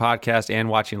listening on the podcast and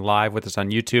watching live with us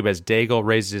on YouTube as Daigle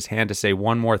raises his hand to say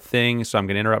one more thing. So I'm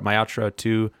going to interrupt my outro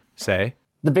to say...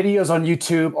 The videos on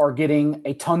YouTube are getting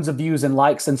a tons of views and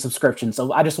likes and subscriptions.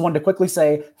 So I just wanted to quickly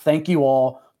say thank you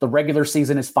all. The regular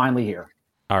season is finally here.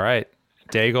 All right.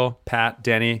 Daigle, Pat,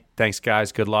 Denny, thanks,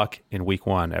 guys. Good luck in week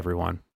 1, everyone.